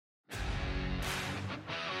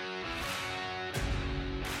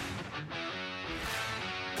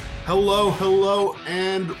Hello,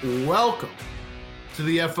 and welcome to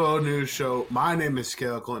the FO News Show. My name is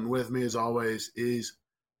Cale Clinton. With me, as always, is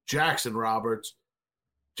Jackson Roberts.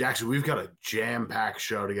 Jackson, we've got a jam-packed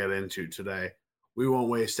show to get into today. We won't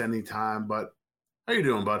waste any time, but how you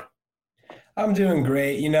doing, bud? I'm doing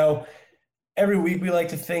great. Every week we like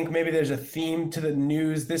to think maybe there's a theme to the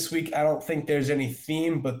news. This week, I don't think there's any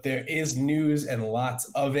theme, but there is news and lots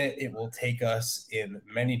of it. It will take us in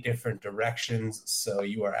many different directions. So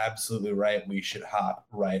you are absolutely right. We should hop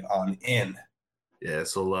right on in. Yeah,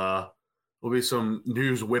 so will be some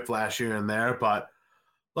news whiplash here and there, but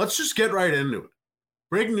let's just get right into it.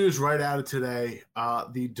 Breaking news right out of today,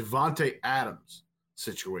 the Davante Adams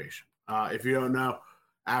situation. If you don't know,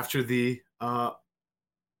 after the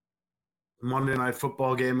Monday Night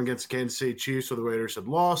Football game against the Kansas City Chiefs, where the Raiders had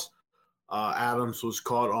lost, Adams was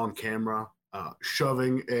caught on camera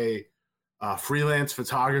shoving a freelance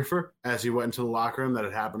photographer as he went into the locker room that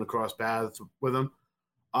had happened to cross paths with him.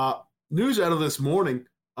 News out of this morning,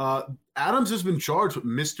 Adams has been charged with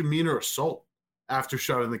misdemeanor assault after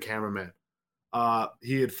shoving the cameraman.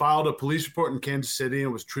 He had filed a police report in Kansas City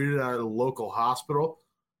and was treated at a local hospital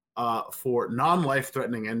for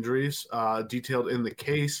non-life-threatening injuries. Detailed in the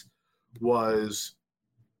case was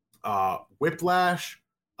whiplash,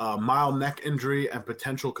 mild neck injury, and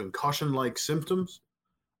potential concussion-like symptoms.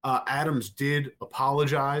 Adams did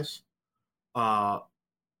apologize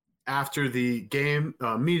after the game,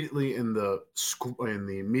 immediately in the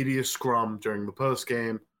media scrum during the post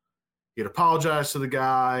game. He had apologized to the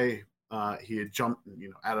guy. He had jumped.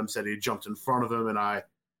 Adams said he had jumped in front of him, and I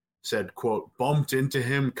said, "quote bumped into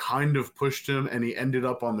him, kind of pushed him, and he ended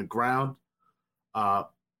up on the ground."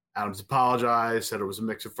 Adams apologized, said it was a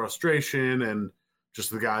mix of frustration and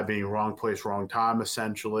just the guy being wrong place, wrong time,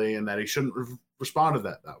 essentially, and that he shouldn't respond to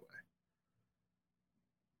that way.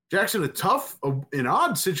 Jackson, a tough, an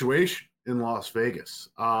odd situation in Las Vegas.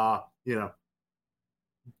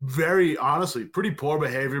 Very honestly, pretty poor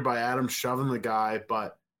behavior by Adams shoving the guy,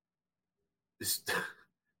 but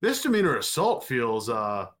misdemeanor assault feels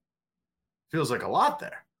like a lot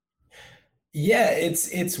there. Yeah, it's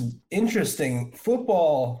interesting.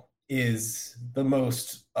 Football is the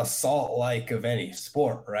most assault-like of any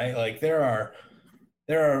sport, right? Like there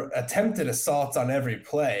are attempted assaults on every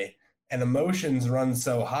play, and emotions run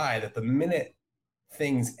so high that the minute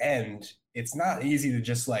things end, it's not easy to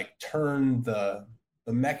just like turn the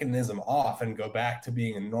mechanism off and go back to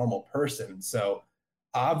being a normal person. So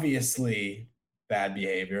obviously bad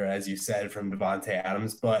behavior, as you said, from Davante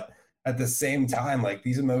Adams, but at the same time, like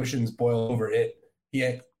these emotions boil over it.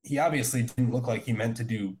 He obviously didn't look like he meant to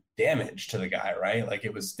do damage to the guy, right? Like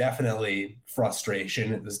it was definitely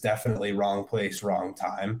frustration. It was definitely wrong place, wrong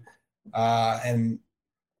time. And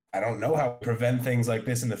I don't know how to prevent things like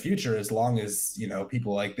this in the future as long as,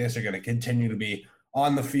 people like this are going to continue to be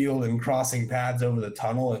on the field and crossing paths over the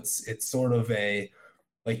tunnel. It's sort of a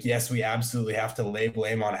like, yes, we absolutely have to lay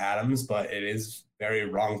blame on Adams, but it is very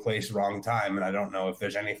wrong place, wrong time. And I don't know if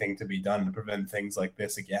there's anything to be done to prevent things like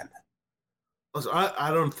this again. Listen,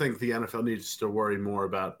 I don't think the NFL needs to worry more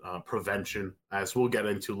about prevention, as we'll get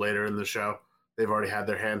into later in the show. They've already had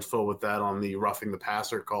their hands full with that on the roughing the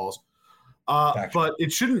passer calls. But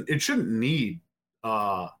it shouldn't need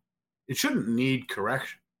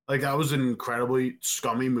correction. Like that was an incredibly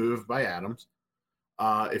scummy move by Adams.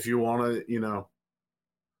 If you want to,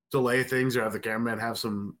 delay things or have the cameraman have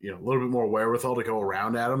some, a little bit more wherewithal to go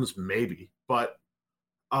around Adams, maybe. But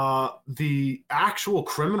the actual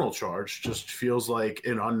criminal charge just feels like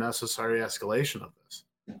an unnecessary escalation of this.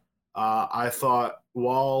 I thought,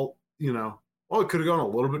 it could have gone a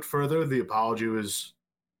little bit further. The apology was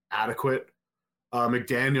adequate.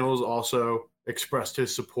 McDaniels also expressed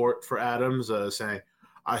his support for Adams, saying,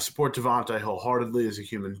 "I support Davante wholeheartedly as a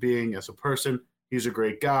human being, as a person. He's a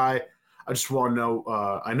great guy. I just want to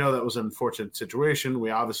know, I know that was an unfortunate situation.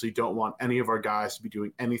 We obviously don't want any of our guys to be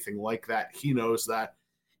doing anything like that. He knows that.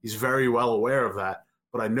 He's very well aware of that.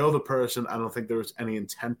 But I know the person. I don't think there was any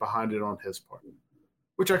intent behind it on his part,"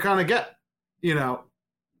 which I kind of get.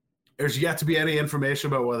 There's yet to be any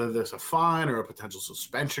information about whether there's a fine or a potential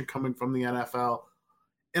suspension coming from the NFL.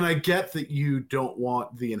 And I get that you don't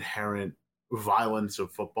want the inherent violence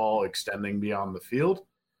of football extending beyond the field.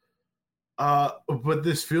 But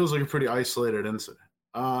this feels like a pretty isolated incident.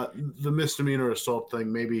 The misdemeanor assault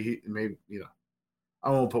thing, maybe, I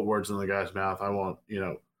won't put words in the guy's mouth. I won't,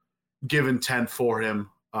 give intent for him.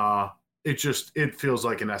 It feels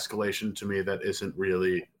like an escalation to me that isn't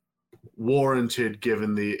really warranted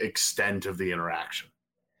given the extent of the interaction.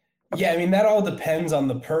 Yeah, I mean that all depends on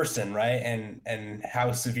the person, right? And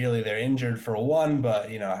how severely they're injured for one, but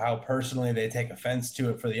how personally they take offense to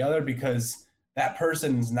it for the other, because that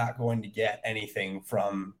person's not going to get anything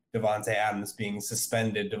from Devontae Adams being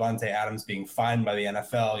suspended, Devontae Adams being fined by the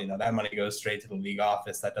NFL. That money goes straight to the league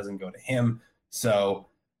office. That doesn't go to him. So,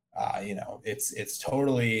 it's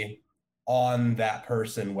totally on that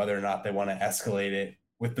person whether or not they want to escalate it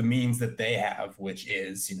with the means that they have, which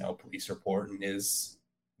is, police report and is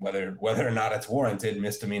whether or not it's warranted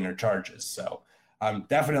misdemeanor charges. So I'm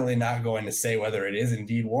definitely not going to say whether it is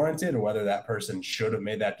indeed warranted or whether that person should have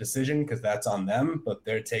made that decision, because that's on them, but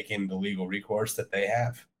they're taking the legal recourse that they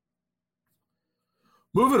have.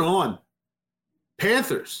 Moving on,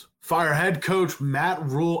 Panthers fire head coach Matt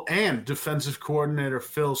Rule and defensive coordinator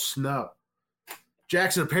Phil Snow.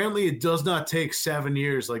 Jackson, apparently it does not take 7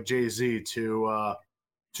 years like Jay-Z to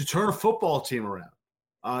turn a football team around.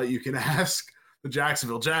 You can ask the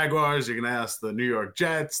Jacksonville Jaguars, you can ask the New York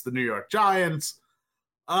Jets, the New York Giants.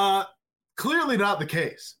 Clearly not the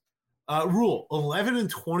case. Rule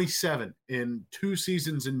 11-27 in 2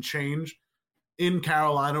 seasons and change in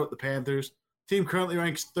Carolina with the Panthers. Team currently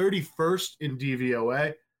ranks 31st in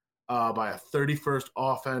DVOA by a 31st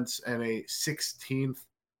offense and a 16th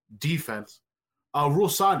defense. Rule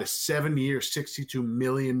signed a 7-year, $62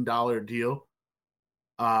 million deal.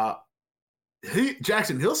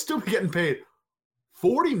 Jackson, he'll still be getting paid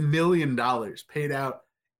 $40 million paid out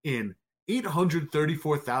in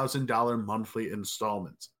 $834,000 monthly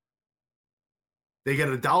installments. They get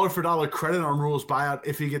a dollar for dollar credit on Rule's buyout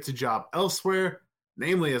if he gets a job elsewhere,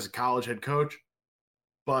 namely as a college head coach.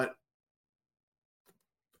 But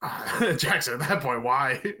Jackson, at that point,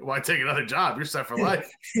 why take another job? You're set for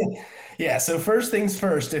life. Yeah, so first things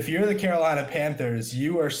first, if you're the Carolina Panthers,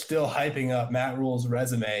 you are still hyping up Matt Rule's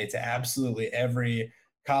resume to absolutely every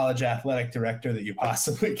college athletic director that you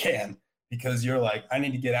possibly can, because you're like, I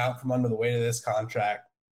need to get out from under the weight of this contract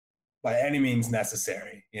by any means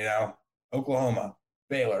necessary. Oklahoma,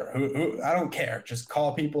 Baylor, who I don't care. Just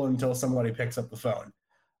call people until somebody picks up the phone.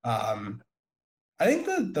 I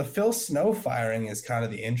think the Phil Snow firing is kind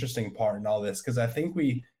of the interesting part in all this, because I think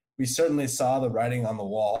we certainly saw the writing on the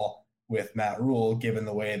wall with Matt Rule, given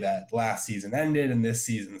the way that last season ended and this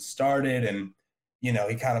season started. And, he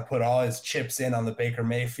kind of put all his chips in on the Baker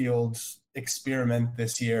Mayfield experiment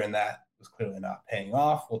this year, and that was clearly not paying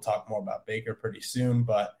off. We'll talk more about Baker pretty soon,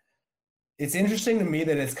 but it's interesting to me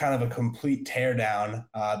that it's kind of a complete teardown.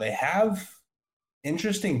 They have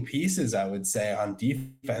interesting pieces, I would say, on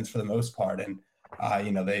defense for the most part. And,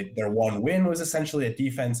 their one win was essentially a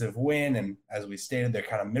defensive win. And as we stated, they're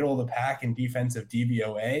kind of middle of the pack in defensive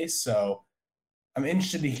DVOA. So I'm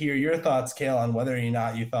interested to hear your thoughts, Cale, on whether or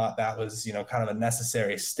not you thought that was, kind of a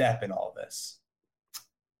necessary step in all this.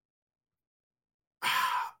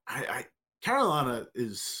 Carolina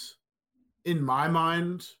is, in my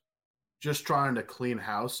mind, just trying to clean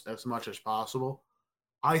house as much as possible.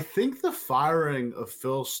 I think the firing of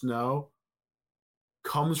Phil Snow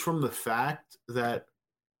comes from the fact that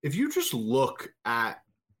if you just look at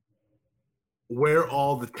where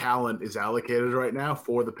all the talent is allocated right now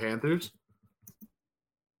for the Panthers,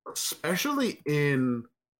 especially in,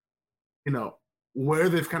 where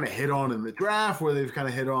they've kind of hit on in the draft, where they've kind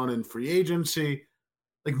of hit on in free agency,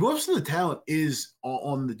 like most of the talent is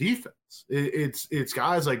on the defense. It's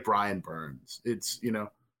guys like Brian Burns. It's,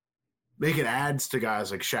 making ads to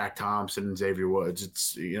guys like Shaq Thompson and Xavier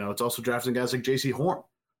Woods. It's also drafting guys like J.C. Horn,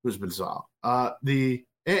 who's been solid.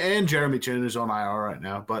 And Jeremy Chin is on IR right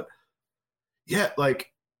now. But yeah,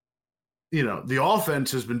 the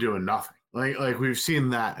offense has been doing nothing. Like we've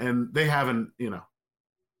seen that, and they haven't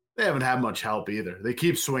had much help either. They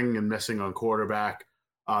keep swinging and missing on quarterback.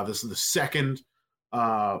 This is the second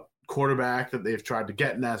quarterback that they've tried to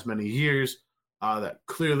get in as many years that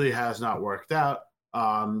clearly has not worked out.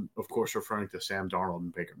 Of course, referring to Sam Darnold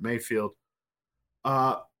and Baker Mayfield.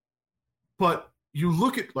 But you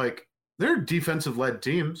look at their defensive-led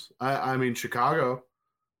teams. I mean, Chicago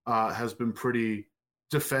has been pretty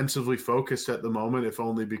defensively focused at the moment, if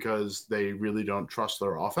only because they really don't trust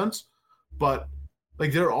their offense. But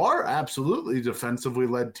there are absolutely defensively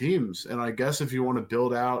led teams, and I guess if you want to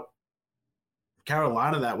build out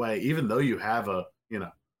Carolina that way, even though you have a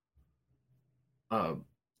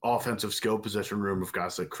offensive skill position room of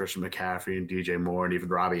guys like Christian McCaffrey and DJ Moore and even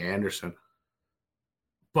Robbie Anderson.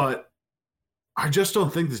 But I just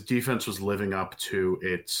don't think this defense was living up to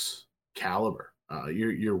its caliber.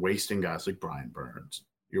 You're wasting guys like Brian Burns.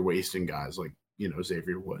 You're wasting guys like,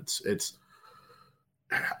 Xavier Woods.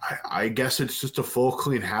 I guess it's just a full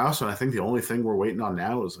clean house. And I think the only thing we're waiting on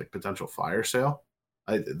now is potential fire sale.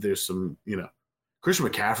 There's some, Christian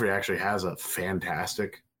McCaffrey actually has a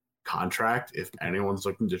fantastic contract if anyone's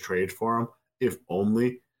looking to trade for him, if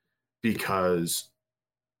only because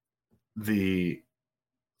the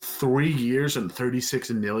 3 years and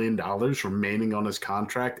 $36 million remaining on his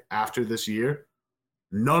contract after this year,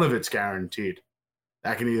 none of it's guaranteed.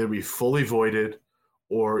 That can either be fully voided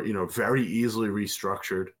or, very easily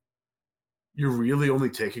restructured. You're really only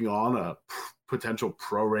taking on a potential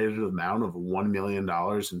prorated amount of $1 million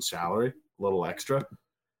in salary, a little extra.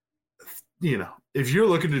 If you're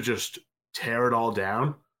looking to just tear it all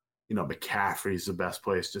down, McCaffrey's the best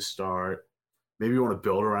place to start. Maybe you want to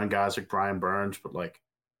build around guys like Brian Burns, but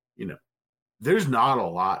there's not a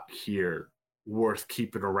lot here worth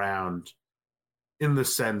keeping around in the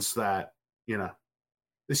sense that,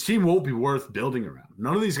 this team won't be worth building around.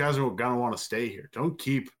 None of these guys are going to want to stay here. Don't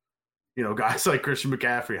keep, guys like Christian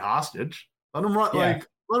McCaffrey hostage. Let them run, let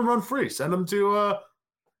them run free. Send them to,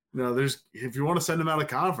 if you want to send them out of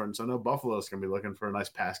conference, I know Buffalo's going to be looking for a nice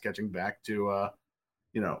pass catching back to,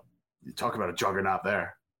 you talk about a juggernaut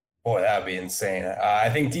there. Boy, that would be insane. I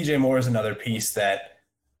think DJ Moore is another piece that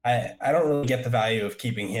I don't really get the value of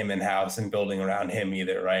keeping him in-house and building around him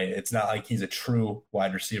either, right? It's not like he's a true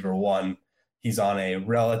wide receiver one. He's on a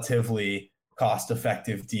relatively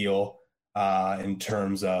cost-effective deal in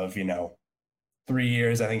terms of, 3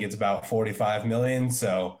 years. I think it's about $45 million.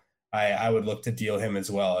 So I would look to deal him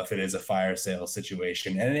as well if it is a fire sale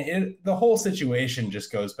situation. And the whole situation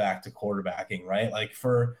just goes back to quarterbacking, right? Like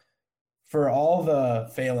for all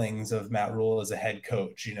the failings of Matt Rule as a head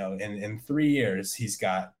coach, in 3 years, he's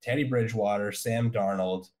got Teddy Bridgewater, Sam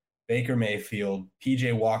Darnold, Baker Mayfield,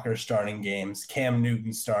 PJ Walker starting games, Cam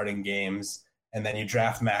Newton starting games, and then you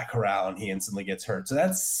draft Matt Corral and he instantly gets hurt. So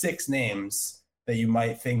that's 6 names that you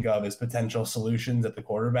might think of as potential solutions at the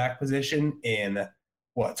quarterback position in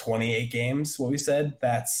 28 games, what we said?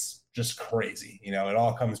 That's just crazy. It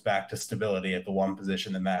all comes back to stability at the one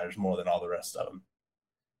position that matters more than all the rest of them.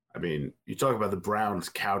 I mean, you talk about the Browns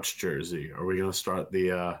couch jersey. Are we going to start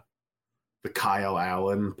the Kyle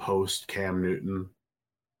Allen post Cam Newton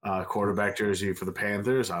quarterback jersey for the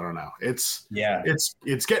Panthers? I don't know. It's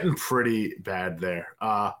getting pretty bad there.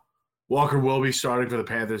 Walker will be starting for the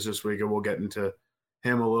Panthers this week, and we'll get into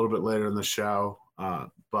him a little bit later in the show.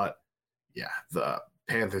 But yeah, the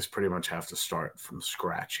Panthers pretty much have to start from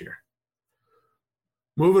scratch here.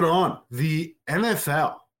 Moving on, the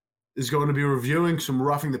NFL is going to be reviewing some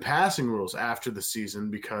roughing the passing rules after the season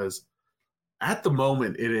because at the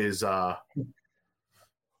moment it is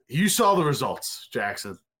you saw the results,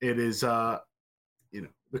 Jackson. It is the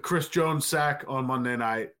Chris Jones sack on Monday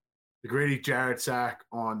night, the Grady Jarrett sack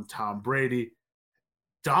on Tom Brady.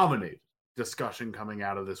 Dominated discussion coming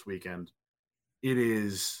out of this weekend. It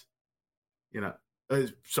is,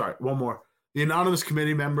 one more. The anonymous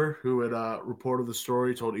committee member who had reported the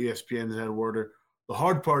story told ESPN's Ed Werder, the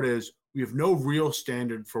hard part is we have no real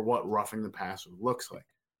standard for what roughing the passer looks like.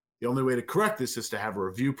 The only way to correct this is to have a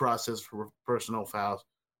review process for personal fouls.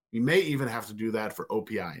 We may even have to do that for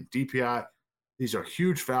OPI and DPI. These are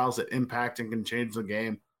huge fouls that impact and can change the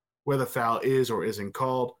game, whether foul is or isn't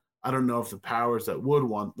called. I don't know if the powers that would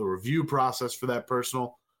want the review process for that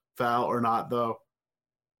personal foul or not, though.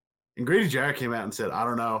 And Grady Jarrett came out and said, I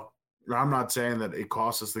don't know. I'm not saying that it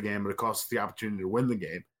costs us the game, but it costs us the opportunity to win the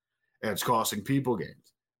game. And it's costing people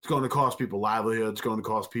games. It's going to cost people livelihoods. It's going to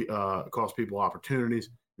cost people opportunities.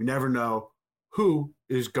 You never know who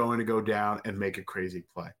is going to go down and make a crazy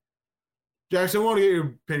play. Jackson, I want to get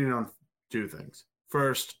your opinion on 2 things.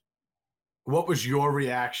 First, what was your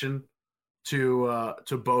reaction to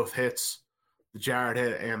both hits, the Jarrett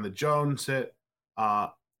hit and the Jones hit?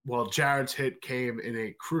 Well, Jarrett's hit came in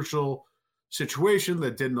a crucial situation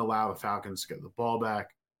that didn't allow the Falcons to get the ball back.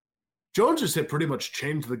 Jones's hit pretty much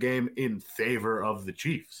changed the game in favor of the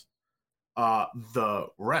Chiefs. The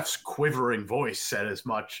ref's quivering voice said as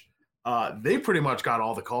much. They pretty much got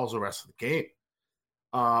all the calls the rest of the game.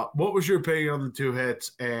 What was your opinion on the 2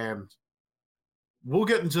 hits? And we'll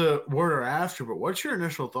get into Werder after, but what's your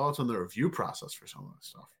initial thoughts on the review process for some of this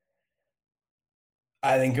stuff?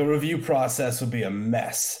 I think a review process would be a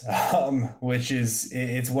mess, which is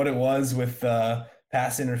it's what it was with the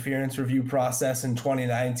pass interference review process in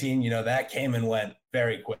 2019. That came and went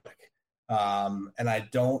very quick. And I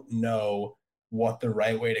don't know what the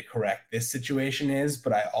right way to correct this situation is,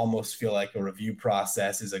 but I almost feel like a review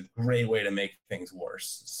process is a great way to make things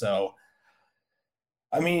worse. So,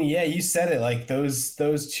 I mean, yeah, you said it, like those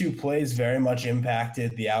 2 plays very much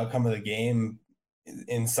impacted the outcome of the game.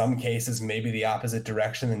 In some cases, maybe the opposite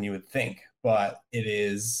direction than you would think, but it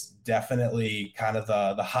is definitely kind of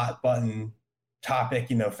the hot button topic,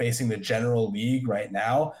 facing the general league right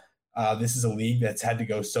now. This is a league that's had to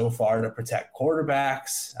go so far to protect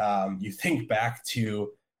quarterbacks. You think back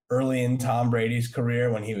to early in Tom Brady's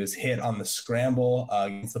career when he was hit on the scramble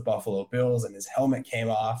against the Buffalo Bills and his helmet came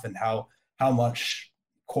off, and how much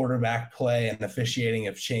quarterback play and officiating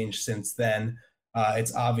have changed since then.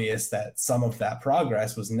 It's obvious that some of that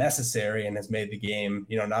progress was necessary and has made the game,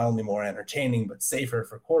 not only more entertaining but safer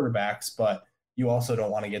for quarterbacks. But you also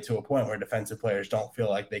don't want to get to a point where defensive players don't feel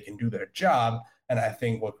like they can do their job. And I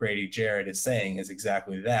think what Grady Jarrett is saying is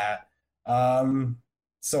exactly that.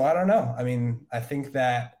 So I don't know. I mean, I think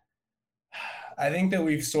that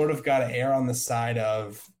we've sort of got to err on the side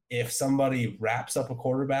of, if somebody wraps up a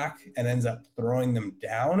quarterback and ends up throwing them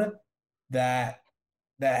down, that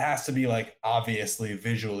has to be like obviously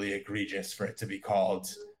visually egregious for it to be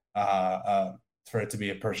called, for it to be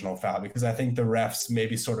a personal foul, because I think the refs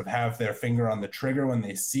maybe sort of have their finger on the trigger when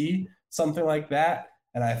they see something like that.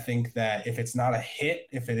 And I think that if it's not a hit,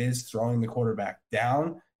 if it is throwing the quarterback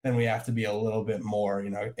down, then we have to be a little bit more,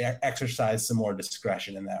 exercise some more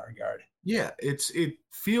discretion in that regard. Yeah, it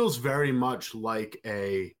feels very much like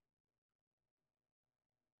a.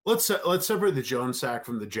 Let's separate the Jones sack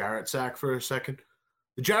from the Jarrett sack for a second.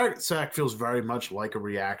 The Jarrett sack feels very much like a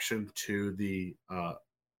reaction to the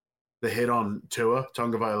hit on Tua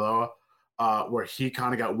Tagovailoa, where he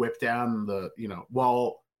kind of got whipped down.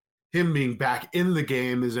 While him being back in the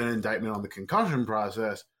game is an indictment on the concussion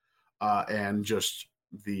process, and just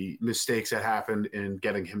the mistakes that happened in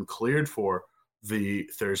getting him cleared for the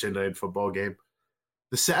Thursday night football game.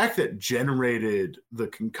 The sack that generated the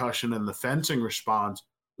concussion and the fencing response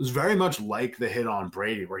was very much like the hit on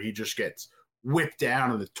Brady, where he just gets whipped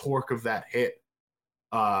down and the torque of that hit,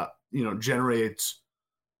 generates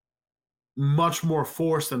much more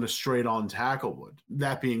force than a straight on tackle would.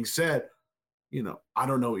 That being said, I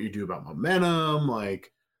don't know what you do about momentum.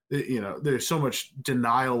 There's so much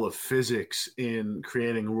denial of physics in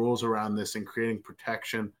creating rules around this and creating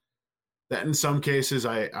protection that in some cases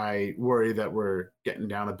I worry that we're getting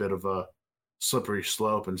down a bit of a slippery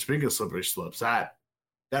slope. And speaking of slippery slopes,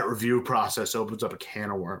 that review process opens up a can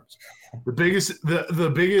of worms. The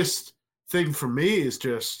biggest thing for me is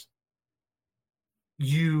just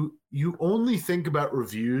you only think about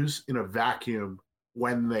reviews in a vacuum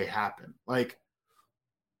when they happen. Like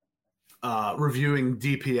reviewing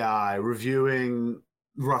DPI, reviewing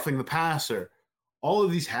roughing the passer, all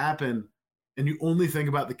of these happen, and you only think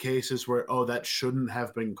about the cases where, that shouldn't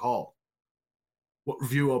have been called. What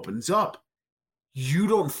review opens up, you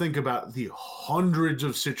don't think about the hundreds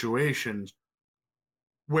of situations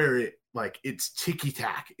where it's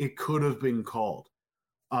ticky-tack. It could have been called,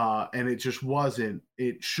 and it just wasn't.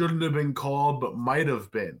 It shouldn't have been called, but might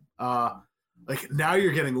have been. Now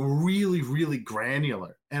you're getting really, really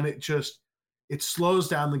granular, and it slows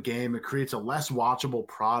down the game. It creates a less watchable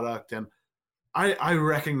product, and I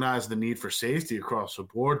recognize the need for safety across the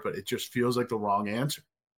board, but it just feels like the wrong answer.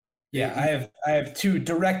 Yeah, I have two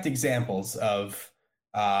direct examples of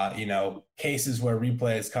cases where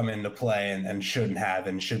replays come into play and shouldn't have,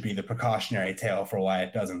 and should be the precautionary tale for why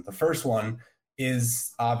it doesn't. The first one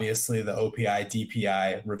is obviously the OPI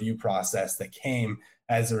DPI review process that came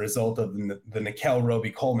as a result of the Nickel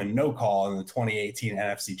Roby-Coleman no call in the 2018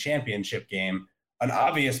 NFC Championship game, an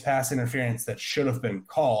obvious pass interference that should have been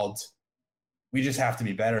called. We just have to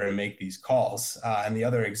be better and make these calls. And the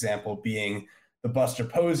other example being the Buster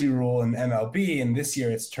Posey rule in MLB. And this year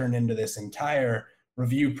it's turned into this entire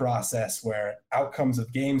review process where outcomes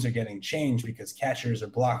of games are getting changed because catchers are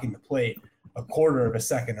blocking the plate a quarter of a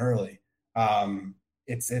second early.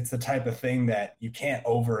 It's the type of thing that you can't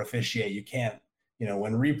over officiate. You can't,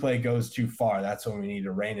 when replay goes too far, that's when we need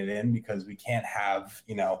to rein it in, because we can't have,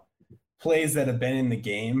 plays that have been in the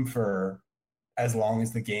game for as long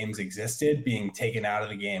as the game's existed being taken out of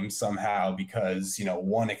the game somehow because,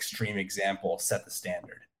 one extreme example set the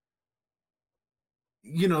standard.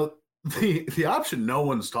 The option no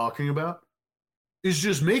one's talking about is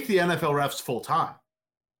just make the NFL refs full time.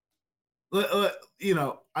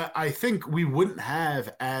 I think we wouldn't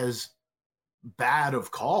have as bad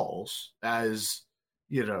of calls as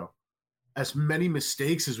many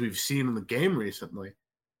mistakes as we've seen in the game recently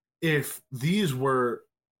if these were,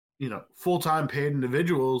 full-time paid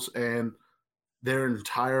individuals and their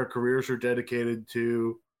entire careers are dedicated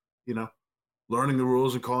to, learning the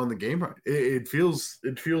rules and calling the game right. It feels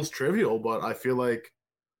trivial, but I feel like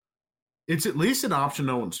it's at least an option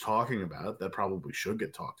no one's talking about that probably should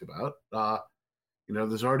get talked about.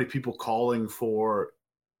 There's already people calling for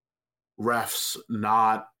refs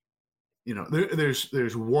not,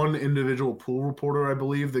 there's one individual pool reporter, I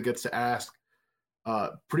believe, that gets to ask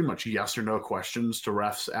pretty much yes or no questions to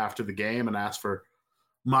refs after the game and ask for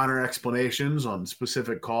minor explanations on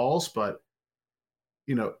specific calls, but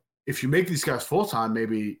if you make these guys full-time,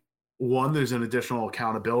 maybe one, there's an additional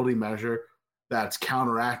accountability measure that's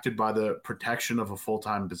counteracted by the protection of a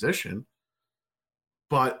full-time position.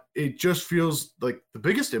 But it just feels like the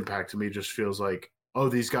biggest impact to me just feels like, oh,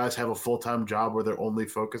 these guys have a full-time job where they're only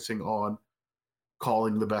focusing on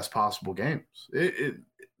calling the best possible games.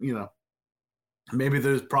 Maybe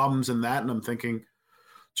there's problems in that, and I'm thinking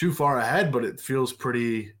too far ahead, but it feels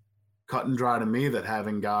pretty cut and dry to me that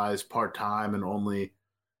having guys part-time and only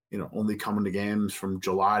coming to games from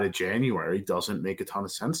July to January doesn't make a ton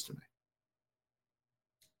of sense to me.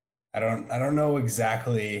 I don't know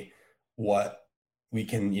exactly what we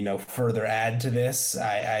can, further add to this.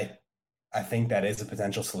 I think that is a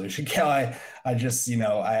potential solution, Cal. I just,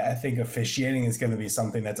 I think officiating is going to be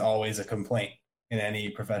something that's always a complaint in any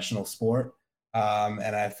professional sport.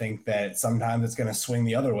 And I think that sometimes it's going to swing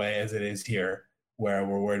the other way, as it is here, where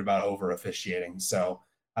we're worried about over officiating. So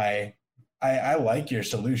I like your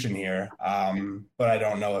solution here, but I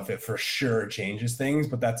don't know if it for sure changes things.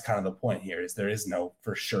 But that's kind of the point here, is there is no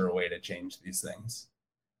for sure way to change these things.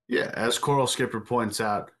 Yeah, as Coral Skipper points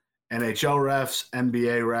out, NHL refs,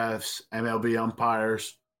 NBA refs, MLB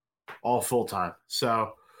umpires, all full-time.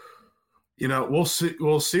 So, we'll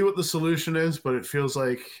see what the solution is, but it feels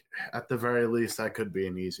like at the very least that could be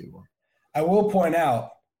an easy one. I will point out,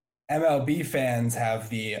 MLB fans have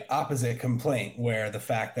the opposite complaint, where the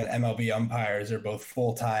fact that MLB umpires are both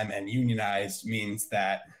full-time and unionized means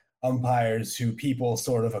that umpires who people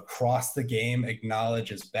sort of across the game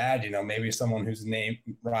acknowledge as bad, maybe someone whose name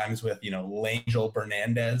rhymes with, Langel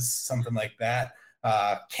Bernandez, something like that,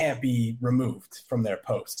 can't be removed from their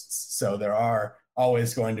posts. So there are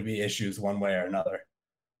always going to be issues one way or another.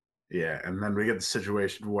 Yeah, and then we get the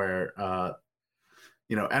situation where,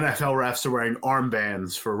 NFL refs are wearing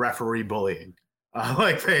armbands for referee bullying,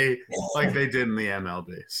 like they did in the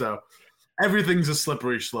MLB. So everything's a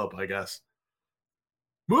slippery slope, I guess.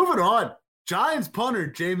 Moving on, Giants punter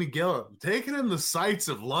Jamie Gillan taking in the sights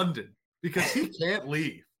of London because he can't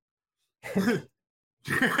leave. Jamie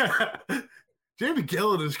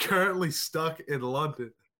Gillan is currently stuck in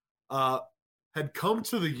London. Had come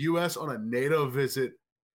to the U.S. on a NATO visit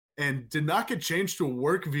and did not get changed to a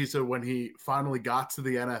work visa when he finally got to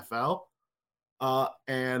the NFL.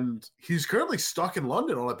 And he's currently stuck in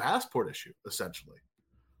London on a passport issue, essentially.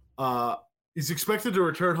 He's expected to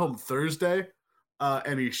return home Thursday.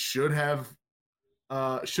 And he should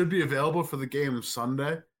be available for the game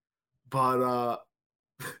Sunday, but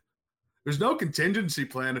there's no contingency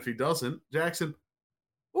plan if he doesn't. Jackson,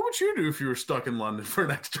 what would you do if you were stuck in London for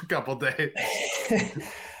an extra couple days?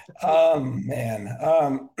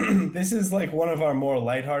 Man, this is like one of our more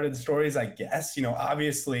lighthearted stories, I guess.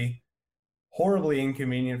 Obviously, horribly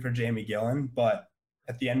inconvenient for Jamie Gillan, but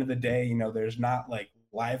at the end of the day, there's not like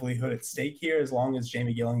livelihood at stake here as long as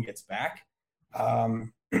Jamie Gillan gets back.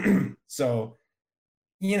 So,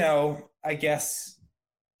 I guess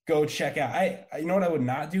go check out. What I would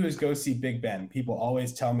not do is go see Big Ben. People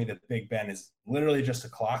always tell me that Big Ben is literally just a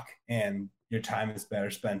clock and your time is better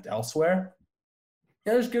spent elsewhere.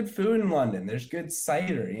 There's good food in London. There's good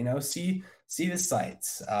cider, see the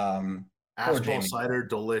sights. Asphalt cider,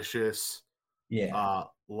 delicious. Yeah.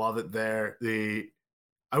 Love it there.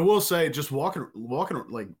 I will say, just walking,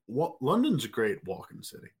 London's a great walking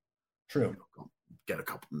city. True. Get a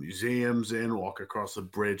couple museums in, walk across the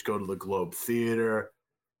bridge, go to the Globe Theater.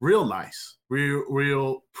 Real nice,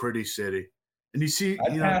 real pretty city. And you see,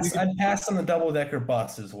 I'd pass on the double-decker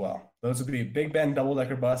bus as well. Those would be Big Ben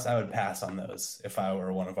double-decker bus. I would pass on those if I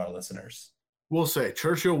were one of our listeners. We'll say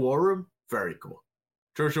Churchill War Room, very cool.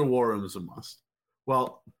 Churchill War Room is a must.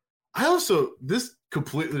 Well, this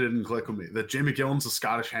completely didn't click with me that Jamie Gillan's a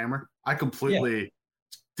Scottish Hammer. I completely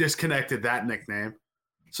disconnected that nickname.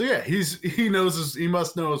 So yeah, he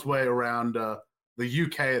must know his way around the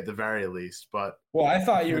UK at the very least. But I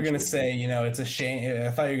thought you were going to say, it's a shame.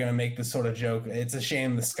 I thought you were going to make this sort of joke. It's a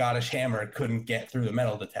shame the Scottish Hammer couldn't get through the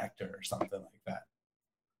metal detector or something like that.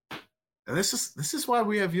 And this is why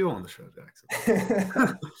we have you on the show,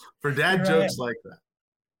 Jackson, for dad jokes like that.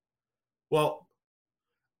 Well,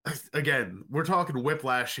 again, we're talking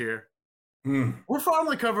whiplash here. We're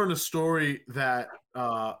finally covering a story that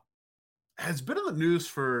has been in the news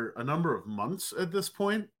for a number of months at this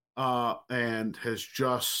point, and has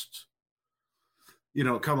just,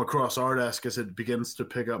 come across our desk as it begins to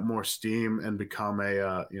pick up more steam and become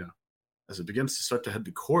as it begins to start to head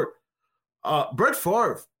to court. Brett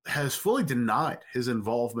Favre has fully denied his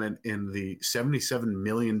involvement in the $77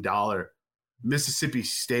 million Mississippi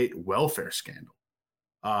State welfare scandal,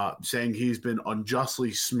 saying he's been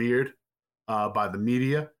unjustly smeared by the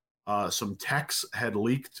media. Some texts had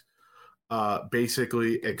leaked,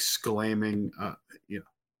 basically exclaiming,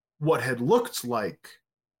 what had looked like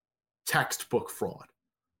textbook fraud,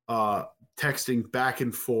 texting back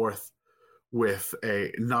and forth with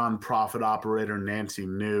a nonprofit operator, Nancy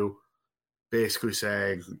New, basically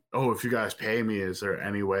saying, "Oh, if you guys pay me, is there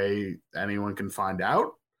any way anyone can find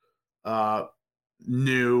out?"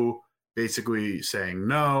 New basically saying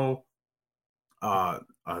no.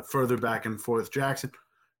 Further back and forth. Jackson,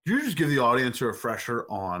 could you just give the audience a refresher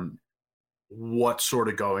on what's sort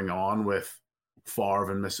of going on with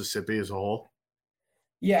Favre and Mississippi as a whole?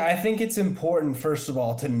 Yeah, I think it's important, first of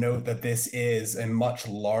all, to note that this is a much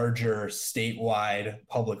larger statewide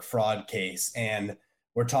public fraud case. And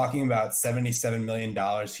we're talking about $77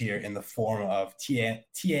 million here in the form of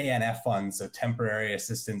TANF funds, so temporary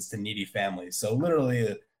assistance to needy families. So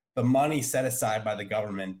literally the money set aside by the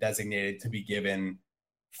government designated to be given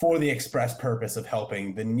for the express purpose of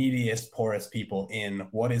helping the neediest, poorest people in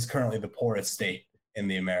what is currently the poorest state in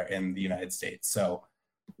the United States. So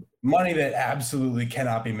money that absolutely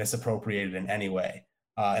cannot be misappropriated in any way.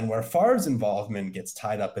 And where Favre's involvement gets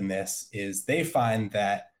tied up in this is they find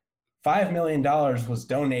that $5 million was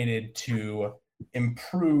donated to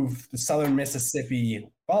improve the Southern Mississippi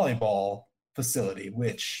volleyball facility,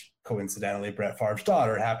 which coincidentally, Brett Favre's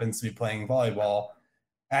daughter happens to be playing volleyball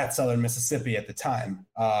at Southern Mississippi at the time.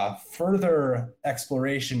 Further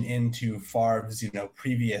exploration into Favre's,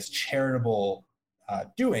 previous charitable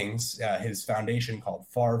doings, his foundation called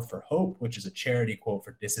Favre for Hope, which is a charity, quote,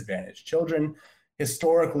 for disadvantaged children,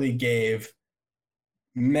 historically gave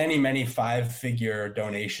many, many five-figure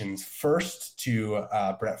donations, first to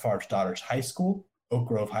Brett Favre's daughter's high school, Oak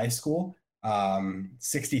Grove High School,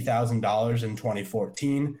 $60,000 in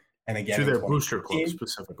 2014, and again to their booster club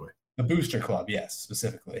specifically. The booster club, yes,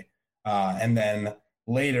 specifically. And then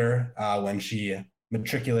later, when she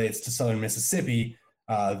matriculates to Southern Mississippi,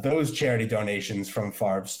 those charity donations from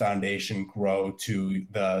Favre's foundation grow to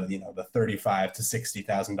the $35,000 to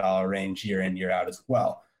 $60,000 range year in, year out as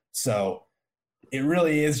well. So it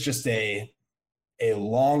really is just a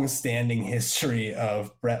long-standing history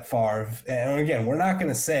of Brett Favre. And again, we're not going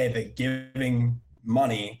to say that giving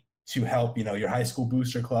money to help, your high school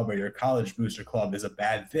booster club or your college booster club is a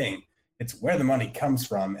bad thing. It's where the money comes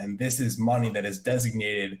from. And this is money that is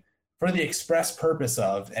designated for the express purpose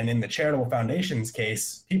of, and in the charitable foundation's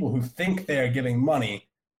case, people who think they're giving money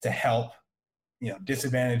to help,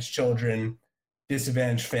 disadvantaged children,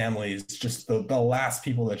 disadvantaged families, just the last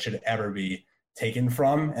people that should ever be taken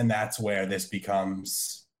from. And that's where this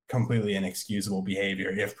becomes completely inexcusable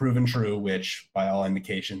behavior, if proven true, which by all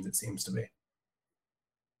indications it seems to be.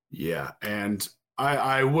 Yeah, and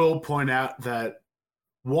I will point out that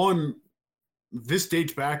this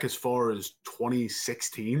dates back as far as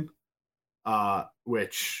 2016, or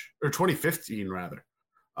 2015 rather,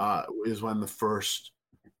 is when the first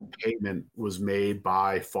payment was made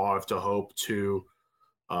by Favre to Hope to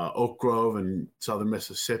Oak Grove and Southern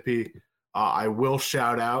Mississippi. I will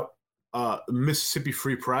shout out Mississippi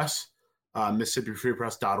Free Press,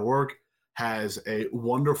 MississippiFreePress.org has a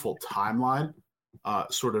wonderful timeline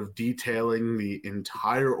sort of detailing the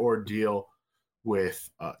entire ordeal with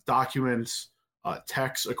documents,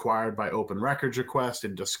 texts acquired by open records request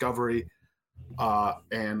and discovery,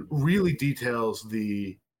 and really details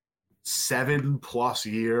the 7+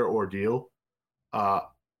 year ordeal,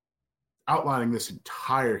 outlining this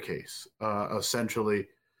entire case, essentially,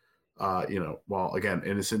 while again,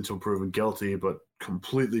 innocent until proven guilty, but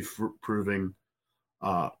completely proving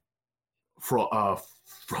fraud,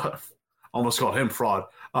 almost called him fraud,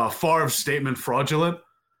 Favre's statement fraudulent.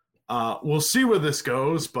 We'll see where this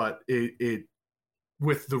goes, but it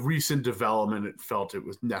with the recent development, it felt it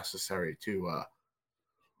was necessary to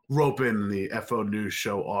rope in the FO News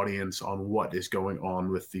Show audience on what is going on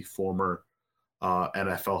with the former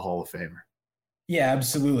NFL Hall of Famer. Yeah,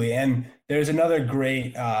 absolutely. And there's another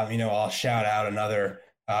great, I'll shout out another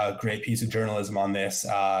great piece of journalism on this,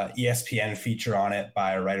 ESPN feature on it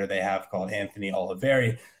by a writer they have called Anthony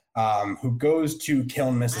Oliveri, who goes to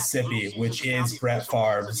Kiln, Mississippi, which is Brett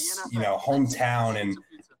Favre's, hometown and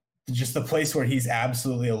just the place where he's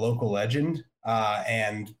absolutely a local legend,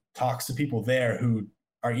 and talks to people there who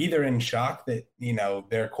are either in shock that,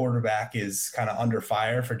 their quarterback is kind of under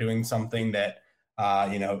fire for doing something that,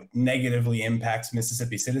 negatively impacts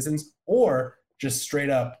Mississippi citizens, or just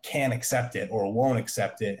straight up can't accept it or won't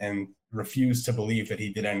accept it and refuse to believe that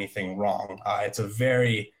he did anything wrong. It's a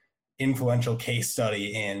very influential case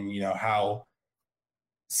study in, how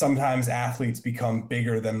sometimes athletes become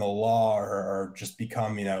bigger than the law or just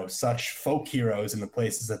become, such folk heroes in the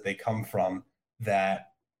places that they come from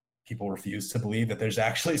that people refuse to believe that there's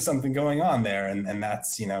actually something going on there. And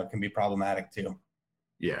that's, can be problematic too.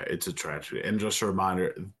 Yeah, it's a tragedy. And just a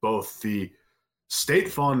reminder, both the state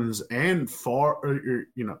funds and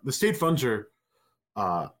the state funds are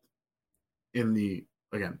in the,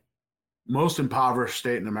 again, most impoverished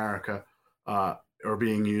state in America are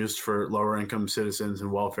being used for lower income citizens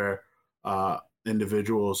and welfare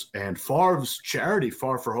individuals. And Favre's charity,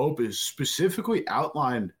 Far for Hope, is specifically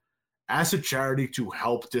outlined as a charity to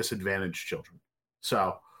help disadvantaged children.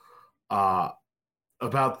 So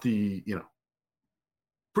about the,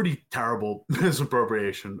 pretty terrible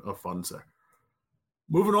misappropriation of funds there.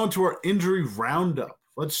 Moving on to our injury roundup.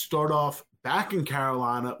 Let's start off back in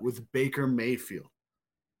Carolina with Baker Mayfield.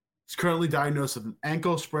 He's currently diagnosed with an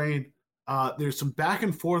ankle sprain. There's some back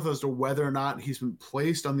and forth as to whether or not he's been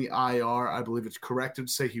placed on the IR. I believe it's corrected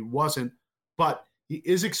to say he wasn't, but he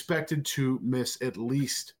is expected to miss at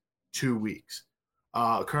least 2 weeks.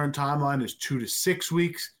 Current timeline is 2 to 6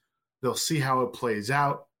 weeks. They'll see how it plays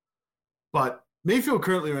out. But Mayfield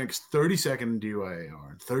currently ranks 32nd in DYAR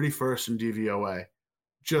and 31st in DVOA.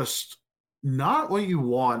 Just not what you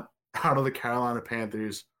want out of the Carolina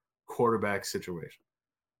Panthers quarterback situation.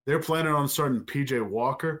 They're planning on starting PJ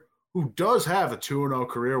Walker, who does have a 2-0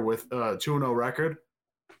 career with 2-0 record.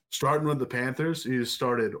 Starting with the Panthers, he's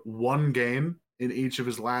started 1 game in each of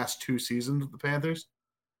his last 2 seasons with the Panthers.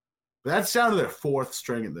 But that's down to their 4th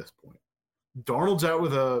string at this point. Darnold's out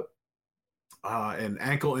with an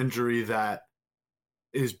ankle injury that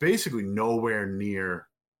is basically nowhere near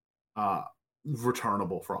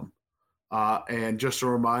returnable from. And just a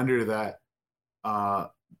reminder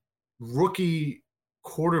that rookie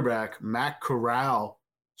quarterback Matt Corral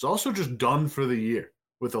is also just done for the year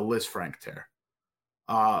with a Lisfranc tear.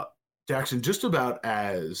 Jackson, just about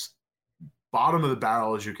as bottom of the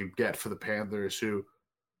barrel as you can get for the Panthers, who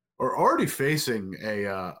are already facing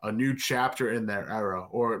a new chapter in their era,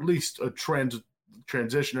 or at least a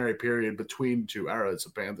transitionary period between 2 eras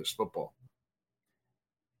of Panthers football.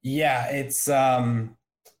 Yeah, it's time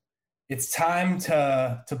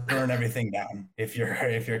to burn everything down if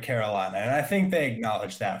you're Carolina, and I think they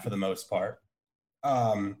acknowledge that for the most part.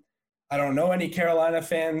 I don't know any Carolina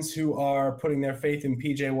fans who are putting their faith in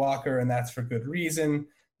PJ Walker, and that's for good reason.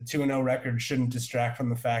 The 2-0 record shouldn't distract from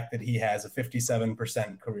the fact that he has a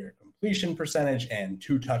 57% career completion percentage and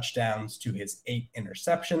 2 touchdowns to his 8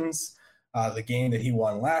 interceptions. The game that he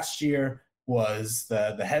won last year was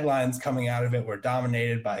the headlines coming out of it were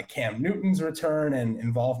dominated by Cam Newton's return and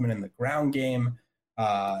involvement in the ground game.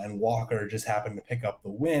 And Walker just happened to pick up the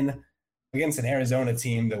win against an Arizona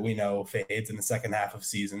team that we know fades in the second half of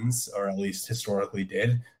seasons, or at least historically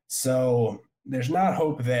did. So there's not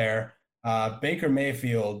hope there. Baker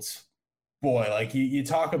Mayfield, boy, like you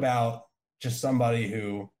talk about just somebody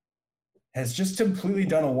who has just completely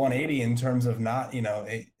done a 180 in terms of not,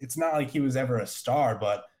 it's not like he was ever a star,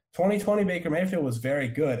 but 2020 Baker Mayfield was very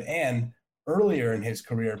good. And earlier in his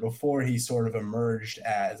career, before he sort of emerged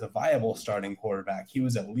as a viable starting quarterback, he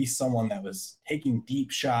was at least someone that was taking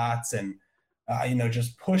deep shots and,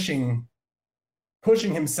 just pushing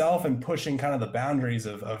himself and pushing kind of the boundaries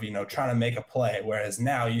of trying to make a play. Whereas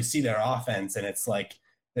now you see their offense and it's like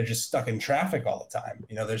they're just stuck in traffic all the time.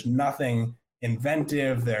 There's nothing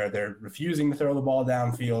inventive. They're refusing to throw the ball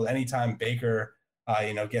downfield. Anytime Baker,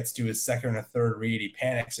 gets to his second or third read, he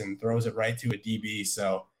panics and throws it right to a DB.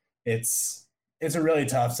 So it's a really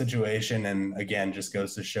tough situation. And again, just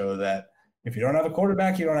goes to show that if you don't have a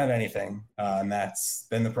quarterback, you don't have anything. And that's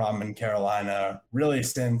been the problem in Carolina really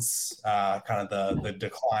since kind of the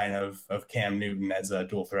decline of Cam Newton as a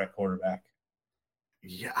dual threat quarterback.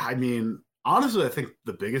 Yeah, I mean, honestly, I think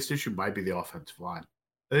the biggest issue might be the offensive line.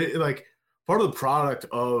 Part of the product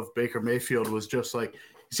of Baker Mayfield was just like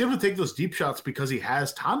he's able to take those deep shots because he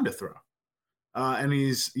has time to throw. And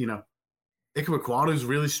he's, Ike Ekwonu's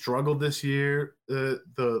really struggled this year.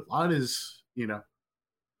 The line is,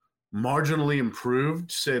 marginally improved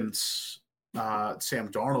since Sam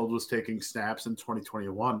Darnold was taking snaps in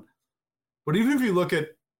 2021. But even if you look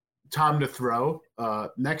at time to throw,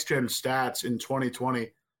 next-gen stats in 2020,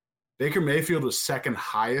 Baker Mayfield was second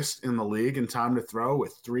highest in the league in time to throw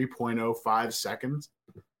with 3.05 seconds.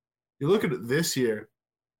 You look at it this year,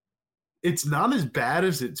 it's not as bad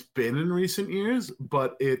as it's been in recent years,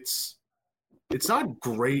 but it's not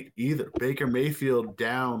great either. Baker Mayfield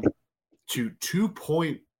down to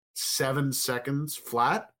 2.7 seconds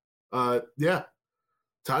flat. Tied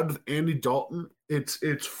with Andy Dalton.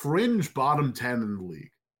 It's fringe bottom 10 in the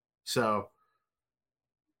league. So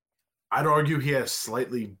I'd argue he has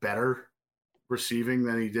slightly better receiving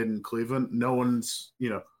than he did in Cleveland. No one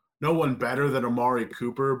better than Amari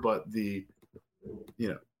Cooper, but the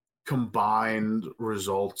combined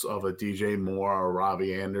results of a DJ Moore or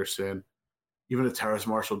Robbie Anderson, even a Terrace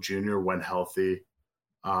Marshall Jr. when healthy,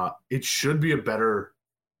 it should be a better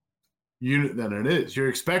unit than it is. You're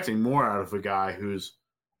expecting more out of a guy who's,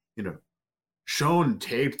 shown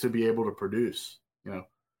tape to be able to produce.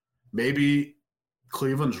 Maybe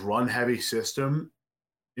Cleveland's run-heavy system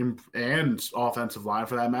and offensive line,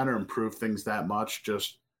 for that matter, improve things that much.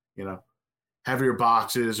 Just, heavier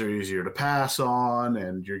boxes are easier to pass on,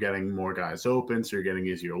 and you're getting more guys open, so you're getting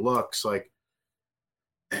easier looks. And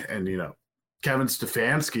Kevin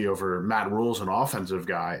Stefanski over Matt Rule's an offensive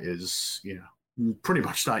guy is, pretty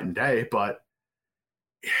much night and day. But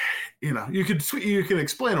you can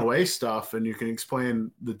explain away stuff, and you can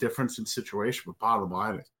explain the difference in situation. But bottom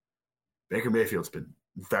line is, Baker Mayfield's been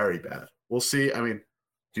very bad. We'll see. I mean,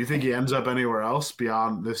 do you think he ends up anywhere else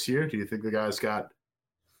beyond this year? Do you think the guy's got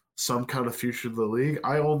some kind of future in the league?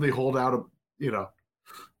 I only hold out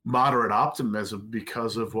moderate optimism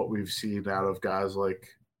because of what we've seen out of guys like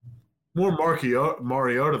more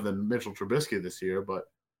Mariota than Mitchell Trubisky this year. But,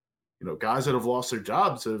 guys that have lost their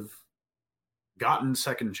jobs have gotten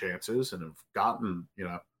second chances and have gotten,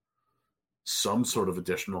 some sort of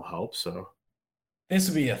additional help. So this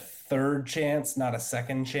would be a third chance, not a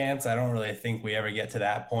second chance. I don't really think we ever get to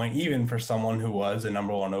that point, even for someone who was a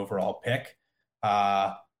number 1 overall pick.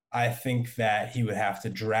 I think that he would have to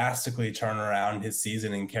drastically turn around his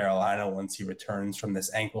season in Carolina once he returns from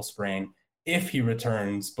this ankle sprain, if he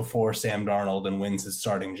returns before Sam Darnold and wins his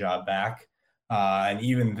starting job back. And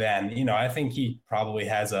even then, I think he probably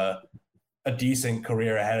has a decent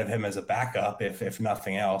career ahead of him as a backup, if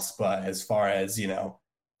nothing else. But as far as,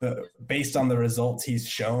 based on the results he's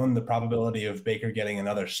shown, the probability of Baker getting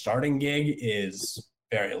another starting gig is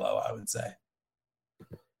very low, I would say.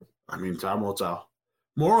 I mean, time will tell.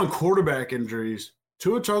 More on quarterback injuries.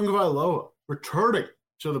 Tua Tagovailoa returning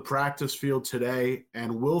to the practice field today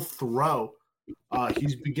and will throw.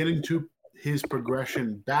 He's beginning his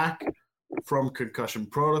progression back from concussion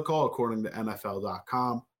protocol, according to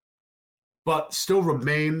NFL.com, but still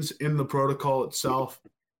remains in the protocol itself.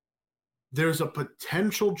 There's a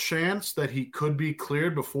potential chance that he could be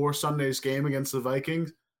cleared before Sunday's game against the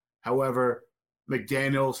Vikings. However,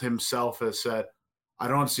 McDaniels himself has said, I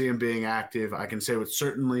don't see him being active. I can say with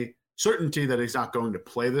certainty that he's not going to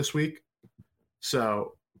play this week.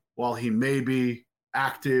 So while he may be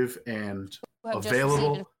active and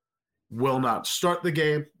available, will not start the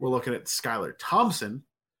game. We're looking at Skylar Thompson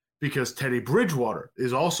because Teddy Bridgewater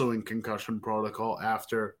is also in concussion protocol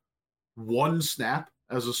after one snap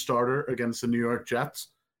as a starter against the New York Jets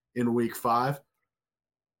in Week 5.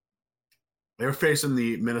 They're facing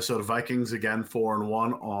the Minnesota Vikings again,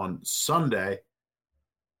 4-1 on Sunday.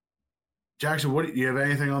 Jackson, do you have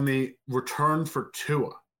anything on the return for Tua?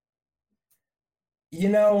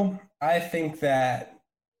 I think that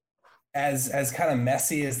as kind of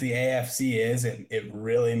messy as the AFC is, it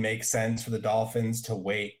really makes sense for the Dolphins to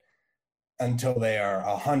wait until they are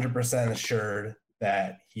 100% assured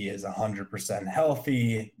that he is 100%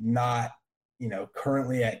 healthy, not,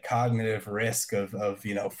 currently at cognitive risk of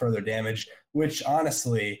further damage, which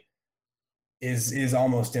honestly is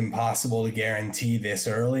almost impossible to guarantee this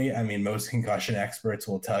early. I mean, most concussion experts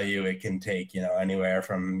will tell you it can take, anywhere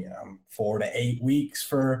from, 4 to 8 weeks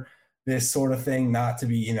for this sort of thing not to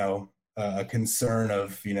be, a concern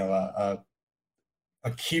of,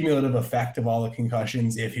 a cumulative effect of all the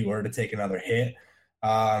concussions if he were to take another hit.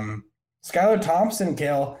 Skylar Thompson,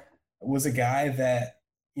 Kale, was a guy that,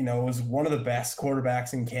 was one of the best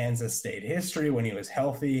quarterbacks in Kansas State history when he was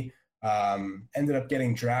healthy. Ended up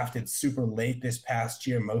getting drafted super late this past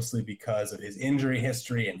year, mostly because of his injury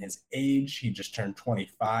history and his age. He just turned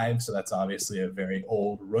 25, so that's obviously a very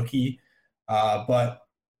old rookie. But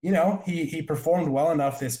he performed well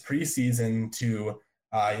enough this preseason to,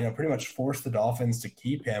 pretty much force the Dolphins to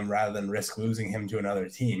keep him rather than risk losing him to another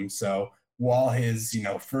team. So while his,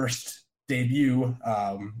 first debut,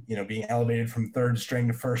 being elevated from third string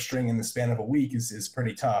to first string in the span of a week is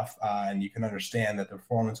pretty tough. And you can understand that the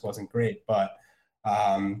performance wasn't great, but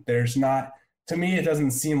there's not, to me, it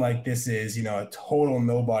doesn't seem like this is, a total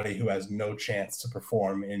nobody who has no chance to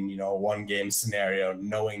perform in, a 1-game scenario,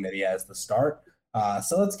 knowing that he has the start.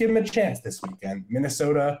 So let's give him a chance this weekend.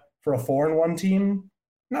 Minnesota, for a 4-1 team,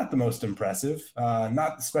 not the most impressive,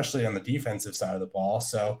 not especially on the defensive side of the ball.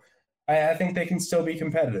 So I think they can still be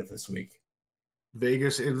competitive this week.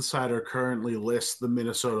 Vegas Insider currently lists the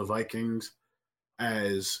Minnesota Vikings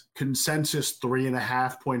as consensus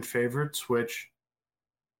 3.5-point favorites, which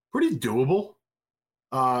pretty doable.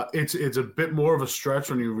 It's a bit more of a stretch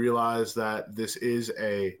when you realize that this is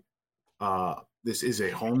a this is a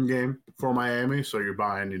home game for Miami, so you're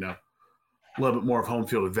buying, a little bit more of home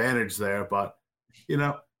field advantage there. But,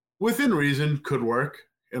 within reason, could work.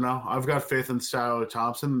 I've got faith in Skylar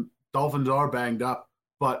Thompson. Dolphins are banged up,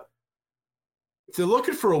 but if they're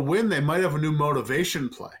looking for a win, they might have a new motivation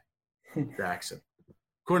play, Jackson.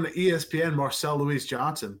 According to ESPN, Marcel Louis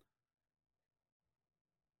Johnson,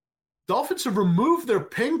 Dolphins have removed their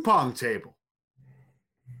ping pong table.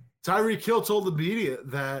 Tyreek Hill told the media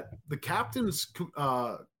that the captains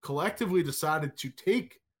collectively decided to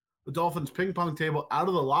take the Dolphins ping pong table out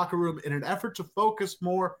of the locker room in an effort to focus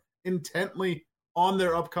more intently on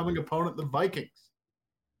their upcoming opponent, the Vikings.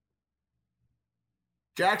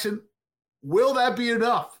 Jackson, will that be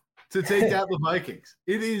enough to take down the Vikings?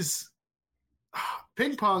 It is –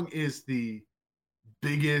 ping pong is the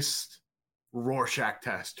biggest Rorschach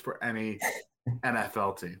test for any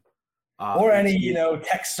NFL team. Or any,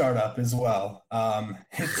 tech startup as well.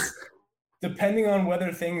 It's depending on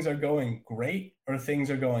whether things are going great or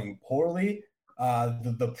things are going poorly,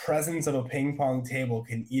 the presence of a ping pong table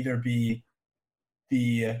can either be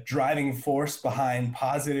the driving force behind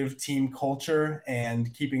positive team culture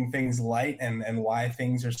and keeping things light and why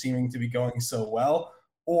things are seeming to be going so well,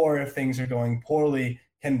 or if things are going poorly,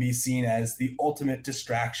 can be seen as the ultimate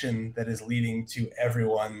distraction that is leading to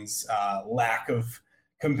everyone's lack of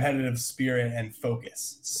competitive spirit and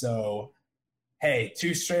focus. So, hey,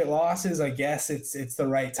 2 straight losses, I guess it's the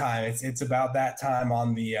right time. It's about that time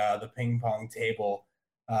on the ping pong table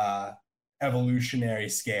evolutionary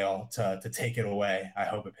scale to take it away. I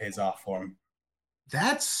hope it pays off for him.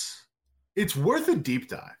 It's worth a deep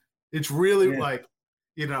dive. It's really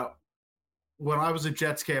when I was at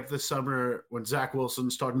Jets camp this summer, when Zach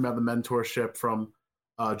Wilson's talking about the mentorship from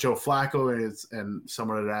Joe Flacco and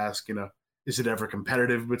someone had asked, is it ever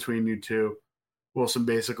competitive between you two? Wilson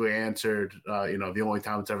basically answered, the only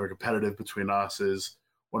time it's ever competitive between us is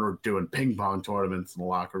when we're doing ping pong tournaments in the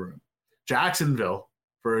locker room. Jacksonville,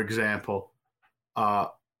 for example,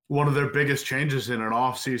 one of their biggest changes in an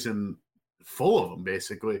offseason full of them,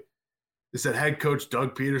 basically, is that head coach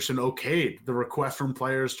Doug Peterson okayed the request from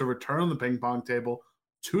players to return the ping pong table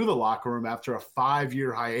to the locker room after a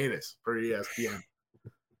 5-year hiatus per ESPN.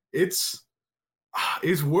 It's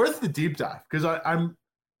worth the deep dive because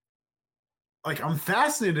I'm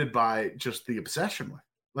fascinated by just the obsession with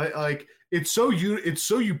like it's so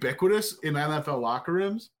ubiquitous in NFL locker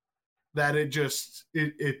rooms that it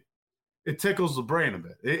tickles the brain a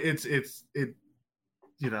bit.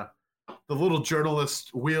 The little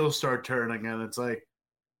journalist wheels start turning and it's like,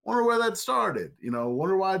 wonder where that started.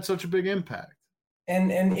 Wonder why it's such a big impact.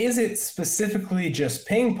 And is it specifically just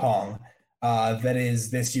ping pong that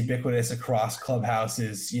is this ubiquitous across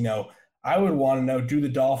clubhouses? I would want to know, do the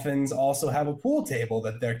Dolphins also have a pool table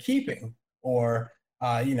that they're keeping? Or,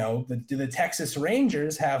 do the Texas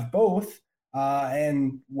Rangers have both?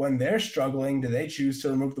 And when they're struggling, do they choose to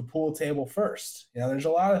remove the pool table first? There's a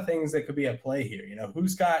lot of things that could be at play here.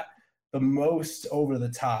 Who's got the most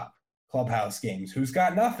over-the-top clubhouse games? Who's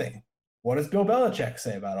got nothing? What does Bill Belichick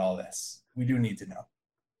say about all this? We do need to know.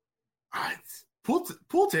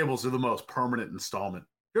 Pool tables are the most permanent installment.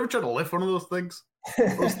 You ever try to lift one of those things?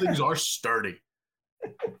 Those things are sturdy.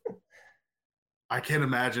 I can't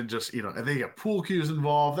imagine just, I think you got pool cues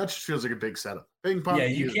involved. That just feels like a big setup. Ping pong. Yeah,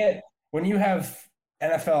 you can't. When you have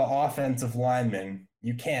NFL offensive linemen,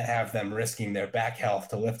 you can't have them risking their back health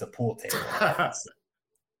to lift a pool table.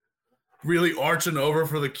 Really arching over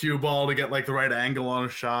for the cue ball to get the right angle on a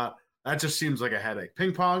shot. That just seems like a headache.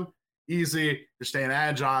 Ping pong, easy. You're staying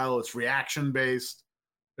agile. It's reaction based.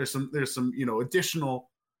 There's some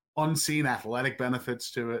additional unseen athletic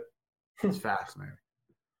benefits to it. It's fascinating.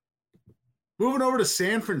 Moving over to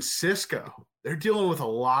San Francisco. They're dealing with a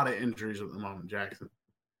lot of injuries at the moment, Jackson.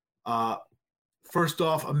 First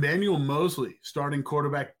off, Emmanuel Mosley, starting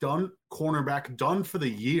cornerback done for the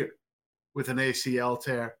year with an ACL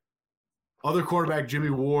tear. Other quarterback, Jimmy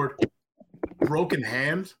Ward, broken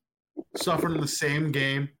hand, suffered in the same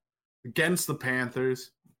game against the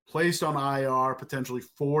Panthers, placed on IR, potentially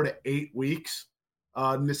 4 to 8 weeks,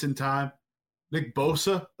 missing time. Nick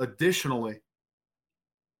Bosa, additionally,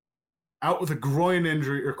 out with a groin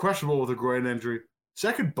injury, or questionable with a groin injury.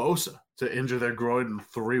 Second Bosa to injure their groin in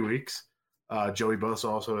 3 weeks. Joey Bosa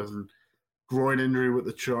also has a groin injury with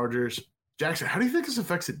the Chargers. Jackson, how do you think this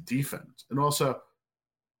affects the defense? And also,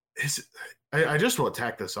 I just will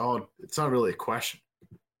attack this on. It's not really a question.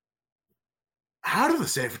 How do the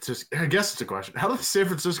San Francisco, I guess it's a question, how do the San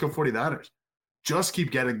Francisco 49ers just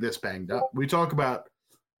keep getting this banged up? We talk about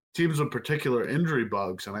teams with particular injury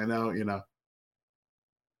bugs, and I know,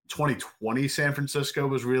 2020 San Francisco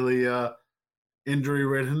was really injury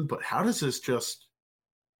ridden, but how does this just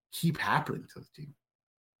keep happening to the team?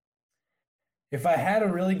 If I had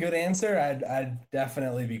a really good answer, I'd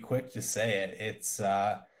definitely be quick to say it.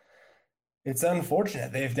 It's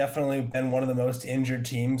unfortunate. They've definitely been one of the most injured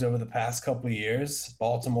teams over the past couple of years.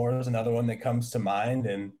 Baltimore is another one that comes to mind,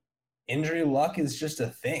 and injury luck is just a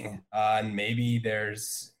thing. And maybe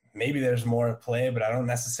there's more at play, but I don't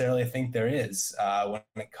necessarily think there is when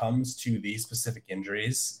it comes to these specific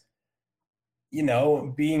injuries.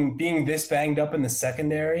 Being this banged up in the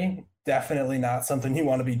secondary, definitely not something you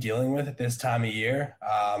want to be dealing with at this time of year.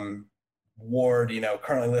 Ward,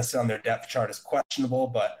 currently listed on their depth chart as questionable,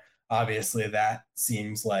 but obviously that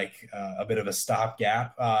seems like a bit of a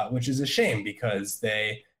stopgap, which is a shame because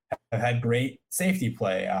they have had great safety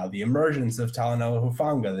play. The emergence of Talanoa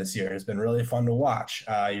Hufanga this year has been really fun to watch.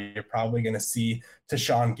 You're probably going to see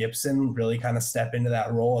Tashawn Gibson really kind of step into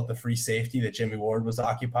that role at the free safety that Jimmy Ward was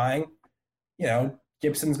occupying.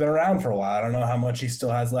 Gibson's been around for a while. I don't know how much he still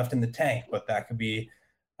has left in the tank, but that could be,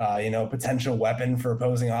 a potential weapon for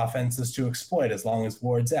opposing offenses to exploit as long as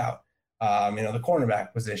Ward's out. The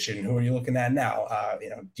cornerback position, who are you looking at now?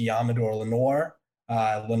 Diamador Lenoir,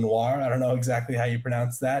 I don't know exactly how you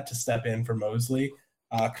pronounce that, to step in for Mosley.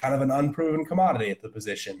 Kind of an unproven commodity at the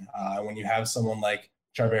position. When you have someone like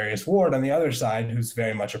Charvarius Ward on the other side, who's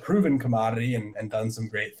very much a proven commodity and done some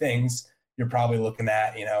great things, you're probably looking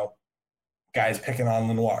at, guys picking on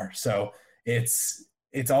Lenoir. So it's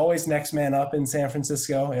always next man up in San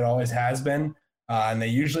Francisco. It always has been. And they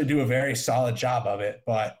usually do a very solid job of it.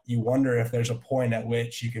 But you wonder if there's a point at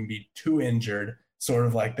which you can be too injured, sort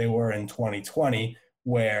of like they were in 2020,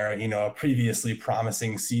 where, a previously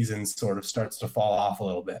promising season sort of starts to fall off a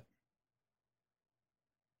little bit.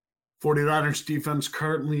 49ers defense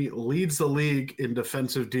currently leads the league in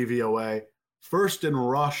defensive DVOA, first in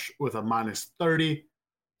rush with a -30,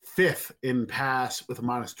 fifth in pass with a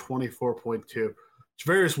 -24.2.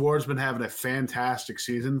 Javarius Ward's been having a fantastic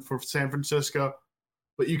season for San Francisco,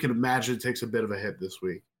 but you can imagine it takes a bit of a hit this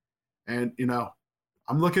week. And,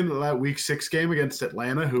 I'm looking at that week 6 game against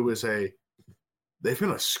Atlanta, they've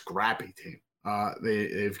been a scrappy team.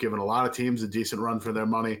 They've given a lot of teams a decent run for their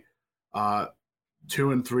money.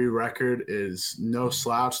 2-3 record is no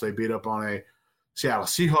slouch. They beat up on a Seattle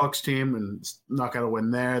Seahawks team and not going to win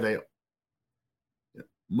there.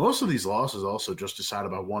 Most of these losses also just decided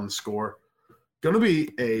by one score. Going to be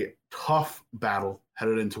a tough battle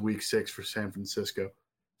headed into week 6 for San Francisco.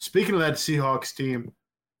 Speaking of that Seahawks team,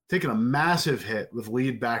 taking a massive hit with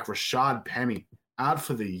lead back Rashad Penny out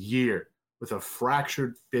for the year with a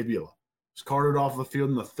fractured fibula. He was carted off the field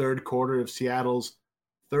in the third quarter of Seattle's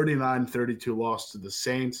 39-32 loss to the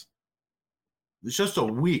Saints. It's just a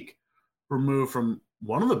week removed from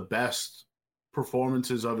one of the best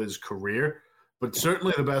performances of his career, but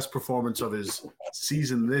certainly the best performance of his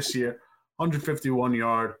season this year.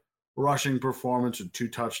 151-yard rushing performance with 2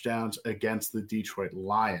 touchdowns against the Detroit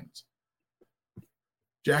Lions.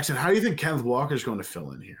 Jackson, how do you think Kenneth Walker is going to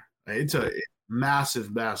fill in here? It's a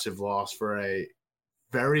massive, massive loss for a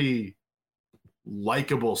very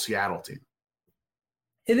likable Seattle team.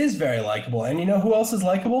 It is very likable. And you know who else is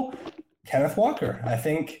likable? Kenneth Walker. I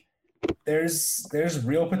think there's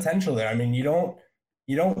real potential there. I mean, you don't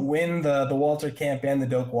win the Walter Camp and the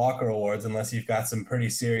Doak Walker Awards unless you've got some pretty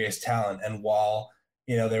serious talent. And while,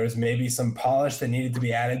 there was maybe some polish that needed to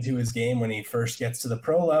be added to his game when he first gets to the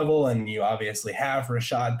pro level, and you obviously have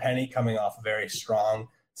Rashad Penny coming off a very strong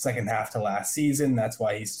second half to last season. That's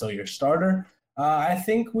why he's still your starter. I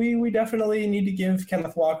think we definitely need to give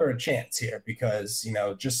Kenneth Walker a chance here because,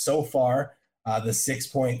 just so far, the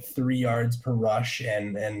 6.3 yards per rush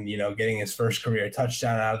and getting his first career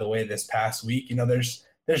touchdown out of the way this past week,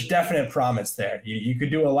 there's definite promise there. You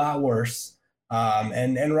could do a lot worse.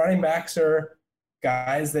 And running backs are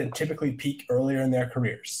guys that typically peak earlier in their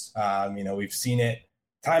careers. We've seen it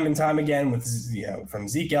time and time again with, from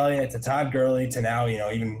Zeke Elliott to Todd Gurley to now,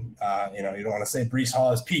 even, you don't want to say Breece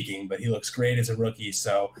Hall is peaking, but he looks great as a rookie.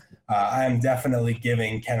 So I am definitely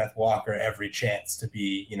giving Kenneth Walker every chance to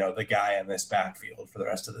be, the guy in this backfield for the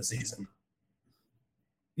rest of the season.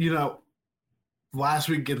 Last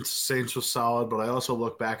week against the Saints was solid, but I also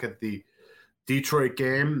look back at the Detroit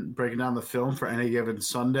game, breaking down the film for Any Given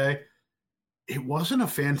Sunday. It wasn't a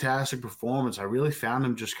fantastic performance. I really found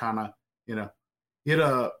him just kind of, he had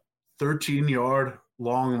a 13-yard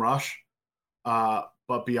long rush.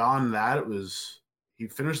 But beyond that, he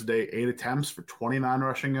finished the day 8 attempts for 29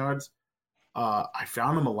 rushing yards. I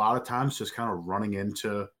found him a lot of times just kind of running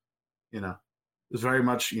into, it was very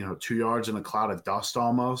much, 2 yards in a cloud of dust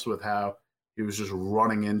almost with how he was just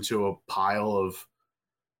running into a pile of,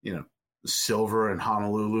 silver and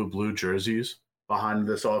Honolulu blue jerseys. behind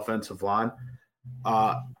this offensive line.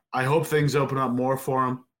 I hope things open up more for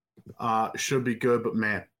him. Should be good, but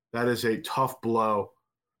man, that is a tough blow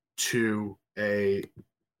to a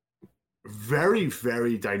very,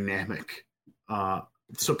 very dynamic,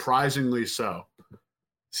 surprisingly so,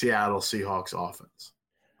 Seattle Seahawks offense.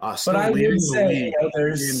 But I would say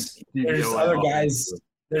there's other guys.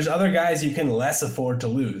 There's other guys you can less afford to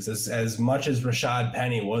lose. As much as Rashad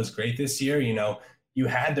Penny was great this year, you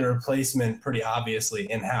had the replacement pretty obviously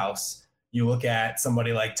in-house. You look at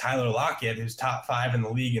somebody like Tyler Lockett, who's top 5 in the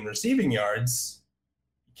league in receiving yards.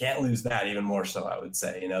 You can't lose that, even more so, I would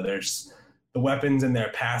say. There's the weapons in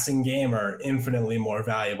their passing game are infinitely more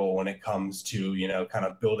valuable when it comes to, kind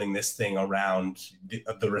of building this thing around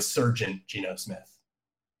the resurgent Geno Smith.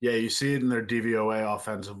 Yeah, you see it in their DVOA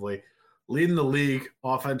offensively. Leading the league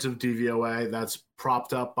offensive DVOA, that's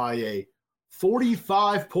propped up by a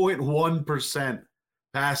 45.1%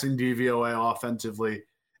 passing DVOA offensively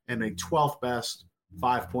and a 12th best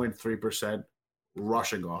 5.3%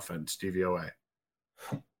 rushing offense DVOA.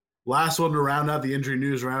 Last one to round out the injury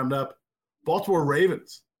news roundup, Baltimore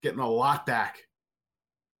Ravens getting a lot back.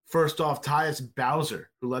 First off, Tyus Bowser,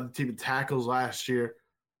 who led the team in tackles last year,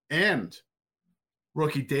 and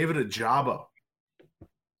rookie David Ojabo.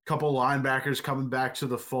 Couple linebackers coming back to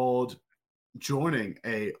the fold, joining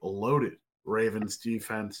a loaded Ravens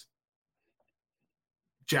defense.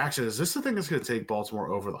 Jackson, is this the thing that's going to take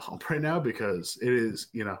Baltimore over the hump right now? Because it is,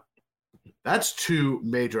 that's 2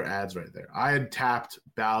 major ads right there. I had tapped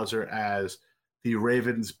Bowser as the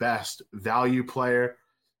Ravens' best value player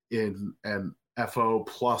in an FO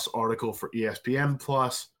Plus article for ESPN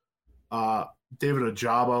Plus. David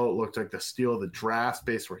Ojabo looked like the steal of the draft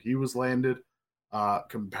based where he was landed,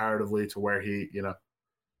 comparatively to where he,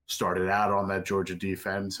 started out on that Georgia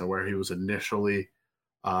defense and where he was initially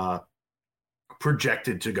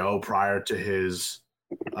projected to go prior to his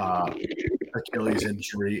Achilles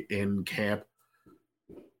injury in camp.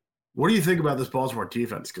 What do you think about this Baltimore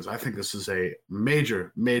defense? Because I think this is a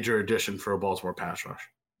major, major addition for a Baltimore pass rush.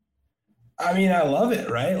 I mean, I love it,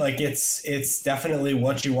 right? Like it's definitely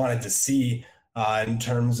what you wanted to see in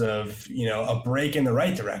terms of, a break in the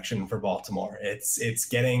right direction for Baltimore. It's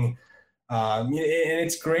getting, and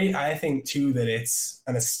it's great, I think, too, that it's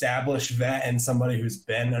an established vet and somebody who's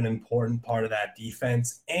been an important part of that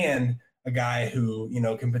defense and a guy who,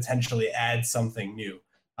 can potentially add something new.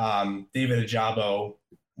 David Ojabo,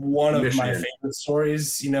 one of my favorite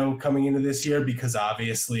stories, coming into this year, because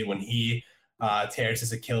obviously when he tears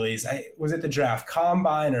his Achilles, was it the draft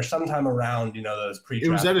combine or sometime around, those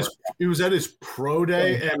pre-draft? It was at his pro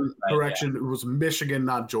day, and correction, it was Michigan,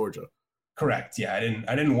 not Georgia. Correct. Yeah, I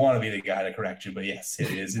didn't want to be the guy to correct you, but yes,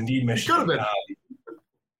 it is indeed Michigan.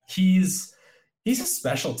 He's a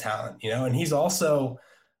special talent, and he's also,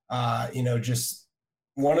 just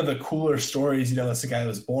one of the cooler stories. It's a guy that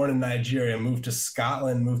was born in Nigeria, moved to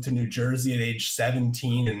Scotland, moved to New Jersey at age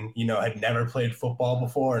 17, and had never played football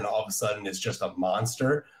before, and all of a sudden is just a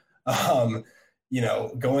monster. Going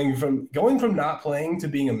from not playing to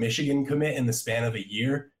being a Michigan commit in the span of a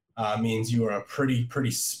year means you are a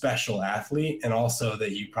pretty special athlete, and also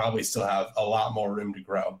that you probably still have a lot more room to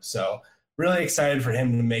grow. So really excited for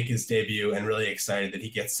him to make his debut, and really excited that he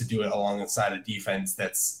gets to do it alongside a defense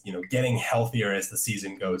that's, getting healthier as the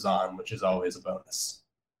season goes on, which is always a bonus.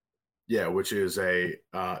 Yeah, which is a,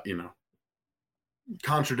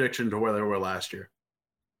 contradiction to where they were last year.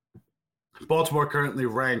 Baltimore currently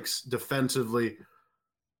ranks defensively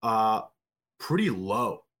pretty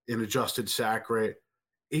low in adjusted sack rate,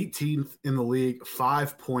 18th in the league,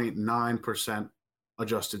 5.9%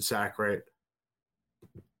 adjusted sack rate.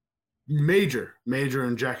 Major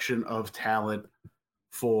injection of talent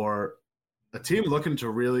for a team looking to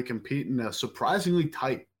really compete in a surprisingly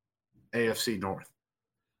tight AFC North.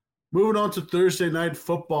 Moving on to Thursday Night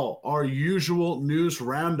Football, our usual news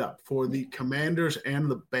roundup for the Commanders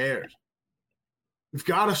and the Bears. We've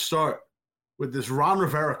got to start with this Ron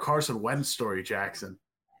Rivera, Carson Wentz story, Jackson.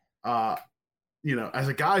 As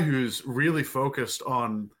a guy who's really focused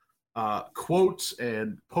on quotes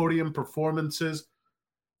and podium performances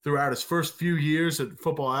throughout his first few years at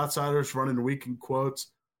Football Outsiders, running Week in Quotes,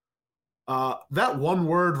 that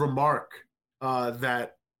one-word remark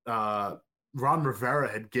that Ron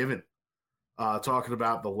Rivera had given, talking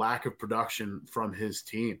about the lack of production from his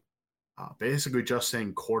team, basically just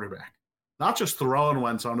saying quarterback, not just throwing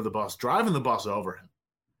Wentz under the bus, driving the bus over him.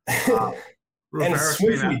 And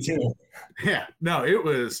swiftly too. Yeah, no,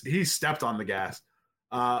 he stepped on the gas.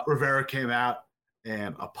 Rivera came out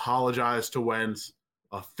and apologized to Wentz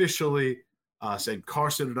officially, saying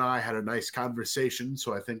Carson and I had a nice conversation,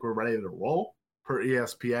 so I think we're ready to roll, per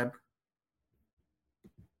ESPN.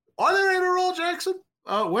 Are they in a roll, Jackson?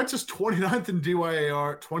 Wentz is 29th in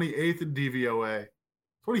DYAR, 28th in DVOA,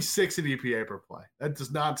 26th in EPA per play. That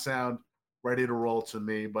does not sound ready to roll to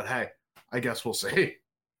me, but hey, I guess we'll see.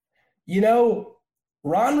 You know,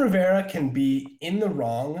 Ron Rivera can be in the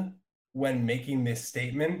wrong when making this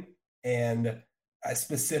statement. And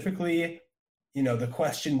specifically, the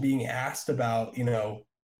question being asked about,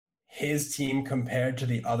 his team compared to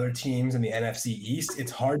the other teams in the NFC East,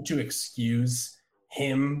 it's hard to excuse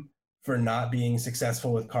him for not being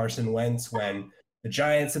successful with Carson Wentz when the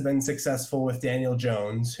Giants have been successful with Daniel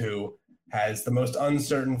Jones, who has the most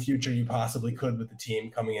uncertain future you possibly could with the team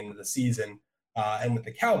coming into the season, and with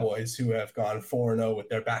the Cowboys, who have gone 4-0 with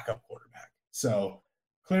their backup quarterback. So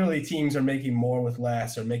clearly teams are making more with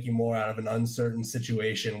less, or making more out of an uncertain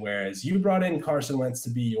situation, whereas you brought in Carson Wentz to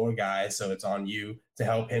be your guy, so it's on you to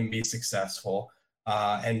help him be successful.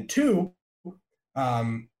 And two,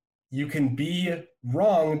 you can be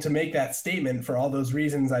wrong to make that statement for all those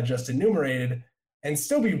reasons I just enumerated and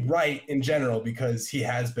still be right in general, because he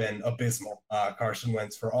has been abysmal. Carson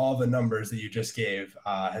Wentz, for all the numbers that you just gave,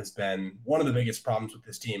 has been one of the biggest problems with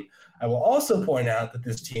this team. I will also point out that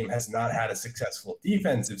this team has not had a successful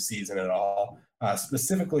defensive season at all,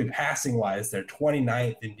 specifically passing-wise. They're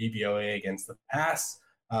 29th in DVOA against the pass,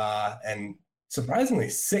 and surprisingly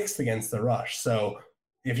 6th against the rush. So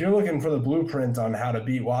if you're looking for the blueprint on how to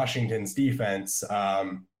beat Washington's defense,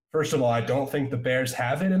 first of all, I don't think the Bears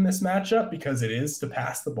have it in this matchup, because it is to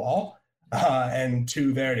pass the ball. And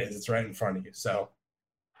two, there it is. It's right in front of you. So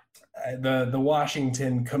the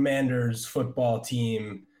Washington Commanders football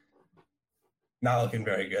team, not looking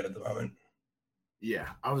very good at the moment. Yeah,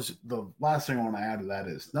 the last thing I want to add to that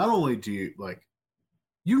is, not only do you what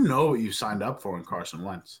you signed up for in Carson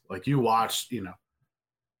Wentz. Like, you watched,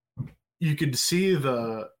 you could see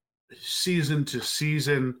the season to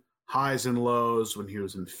season highs and lows when he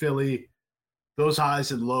was in Philly. Those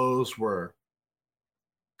highs and lows were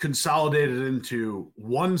consolidated into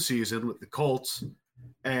one season with the Colts,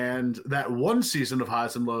 and that one season of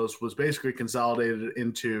highs and lows was basically consolidated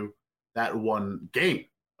into that one game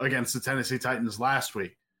against the Tennessee Titans last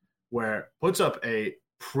week, where puts up a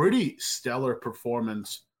pretty stellar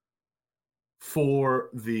performance for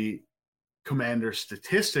the Commanders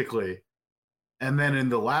statistically. And then in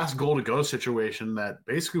the last goal to go situation that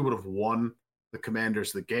basically would have won the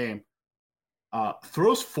Commanders the game,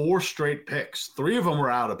 throws 4 straight picks. 3 of them were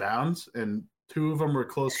out of bounds, and 2 of them were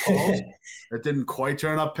close calls that didn't quite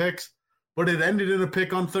turn up picks, but it ended in a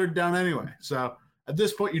pick on 3rd down anyway. So at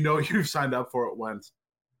this point, you've signed up for it, Wentz.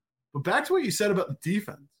 But back to what you said about the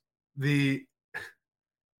defense. The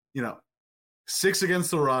 6th against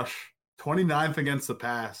the rush, 29th against the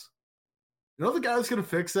pass. You know the guy that's going to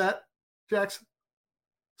fix that, Jackson?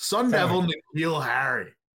 Sun Devil N'Keal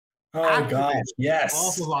Harry. Oh, gosh, yes.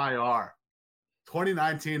 Off of IR.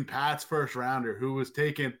 2019 Pats first rounder, who was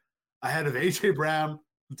taken ahead of A.J. Brown,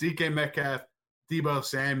 DK Metcalf, Deebo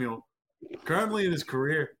Samuel. Currently in his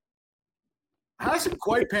career, hasn't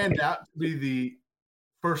quite panned out to be the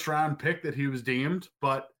first round pick that he was deemed,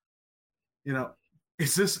 but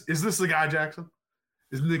is this the guy, Jackson?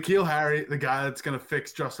 Is N'Keal Harry the guy that's going to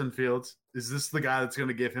fix Justin Fields? Is this the guy that's going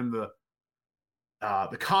to give him the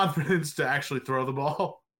confidence to actually throw the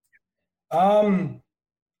ball?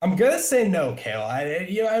 I'm gonna say no, Kale.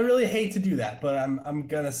 I really hate to do that, but I'm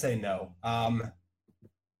gonna say no.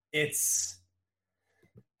 It's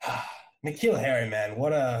N'Keal Harry, man.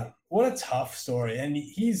 What a tough story, and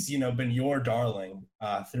he's been your darling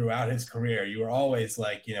throughout his career. You were always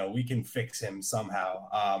like, we can fix him somehow.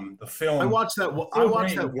 The film. I watched that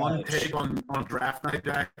one take on draft night,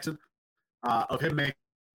 Jackson, of him making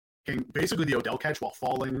basically the Odell catch while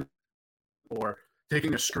falling, or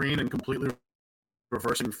taking a screen and completely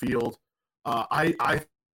reversing field. I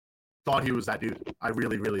thought he was that dude. I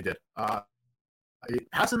really, really did. It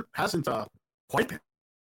hasn't quite been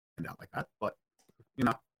out like that, but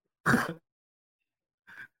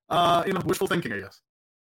wishful thinking, I guess.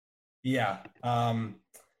 Yeah,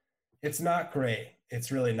 it's not great.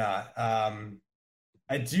 It's really not.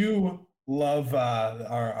 I do love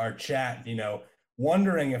our chat.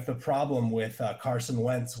 Wondering if the problem with Carson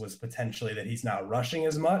Wentz was potentially that he's not rushing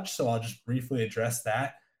as much. So I'll just briefly address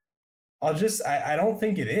that. I don't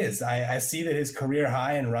think it is. I see that his career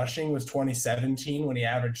high in rushing was 2017 when he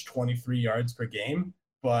averaged 23 yards per game.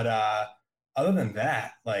 But other than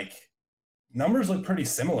that, numbers look pretty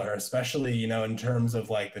similar, especially, in terms of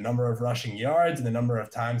the number of rushing yards and the number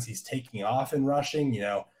of times he's taking off in rushing.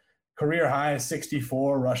 Career high is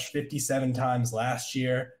 64, rushed 57 times last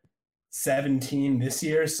year. 17 this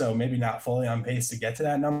year, so maybe not fully on pace to get to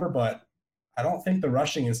that number, but I don't think the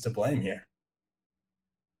rushing is to blame here.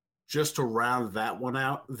 just to round that one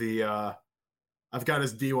out, I've got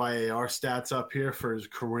his DYAR stats up here for his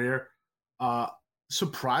career.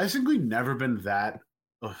 Surprisingly, never been that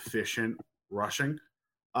efficient rushing.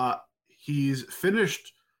 He's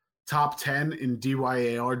finished top 10 in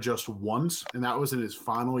DYAR just once, and that was in his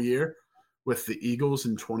final year with the Eagles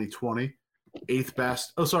in 2020. Eighth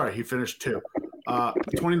best. Oh, sorry, he finished 2.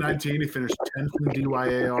 2019, he finished 10th in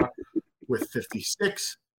DYAR with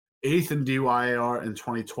 56. 8th in DYAR in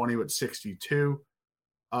 2020 with 62.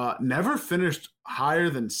 Never finished higher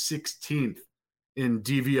than 16th in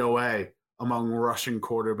DVOA among rushing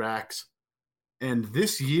quarterbacks. And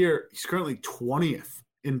this year, he's currently 20th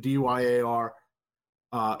in DYAR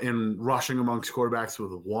in rushing amongst quarterbacks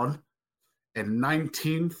with 1, and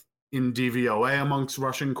 19th in DVOA amongst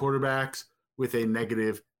rushing quarterbacks with a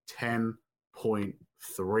negative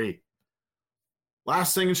 10.3.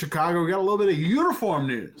 Last thing in Chicago, we got a little bit of uniform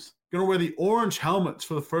news. Going to wear the orange helmets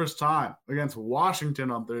for the first time against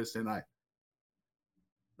Washington on Thursday night.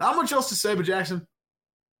 Not much else to say, but Jackson,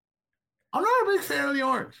 I'm not a big fan of the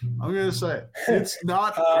orange. I'm going to say it's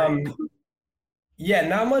not great. Yeah,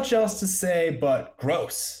 not much else to say, but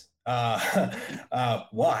gross.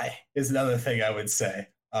 Why is another thing I would say.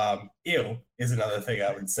 Ew is another thing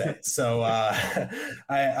I would say. So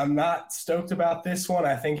I'm not stoked about this one.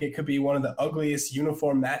 I think it could be one of the ugliest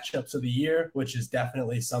uniform matchups of the year, which is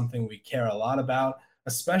definitely something we care a lot about,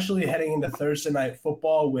 especially heading into Thursday Night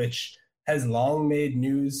Football, which has long made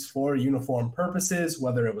news for uniform purposes,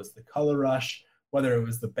 whether it was the color rush, whether it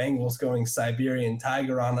was the Bengals going Siberian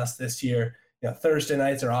Tiger on us this year. Thursday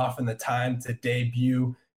nights are often the time to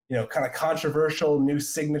debut, kind of controversial new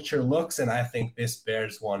signature looks. And I think this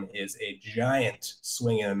Bears one is a giant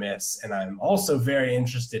swing and a miss. And I'm also very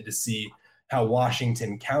interested to see how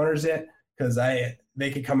Washington counters it, because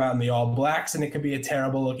they could come out in the all blacks and it could be a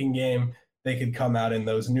terrible looking game. They could come out in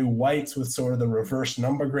those new whites with sort of the reverse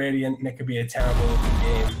number gradient and it could be a terrible looking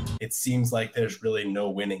game. It seems like there's really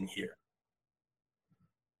no winning here.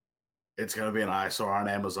 It's going to be an eyesore on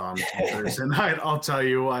Amazon Thursday night, I'll tell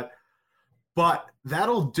you what. But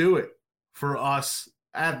that'll do it for us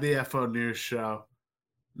at the FO News Show.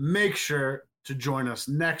 Make sure to join us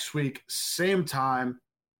next week, same time,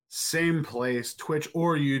 same place, Twitch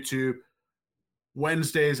or YouTube,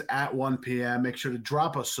 Wednesdays at 1 p.m. Make sure to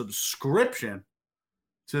drop a subscription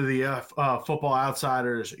to the Football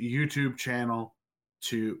Outsiders YouTube channel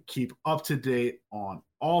to keep up to date on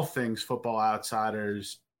all things Football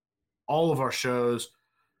Outsiders, all of our shows.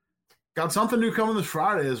 Got something new coming this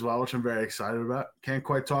Friday as well, which I'm very excited about. Can't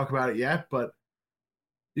quite talk about it yet, but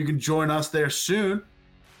you can join us there soon.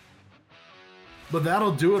 But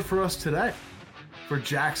that'll do it for us today. For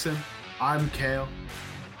Jackson, I'm Kale.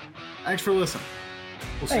 Thanks for listening.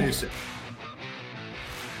 We'll see you soon.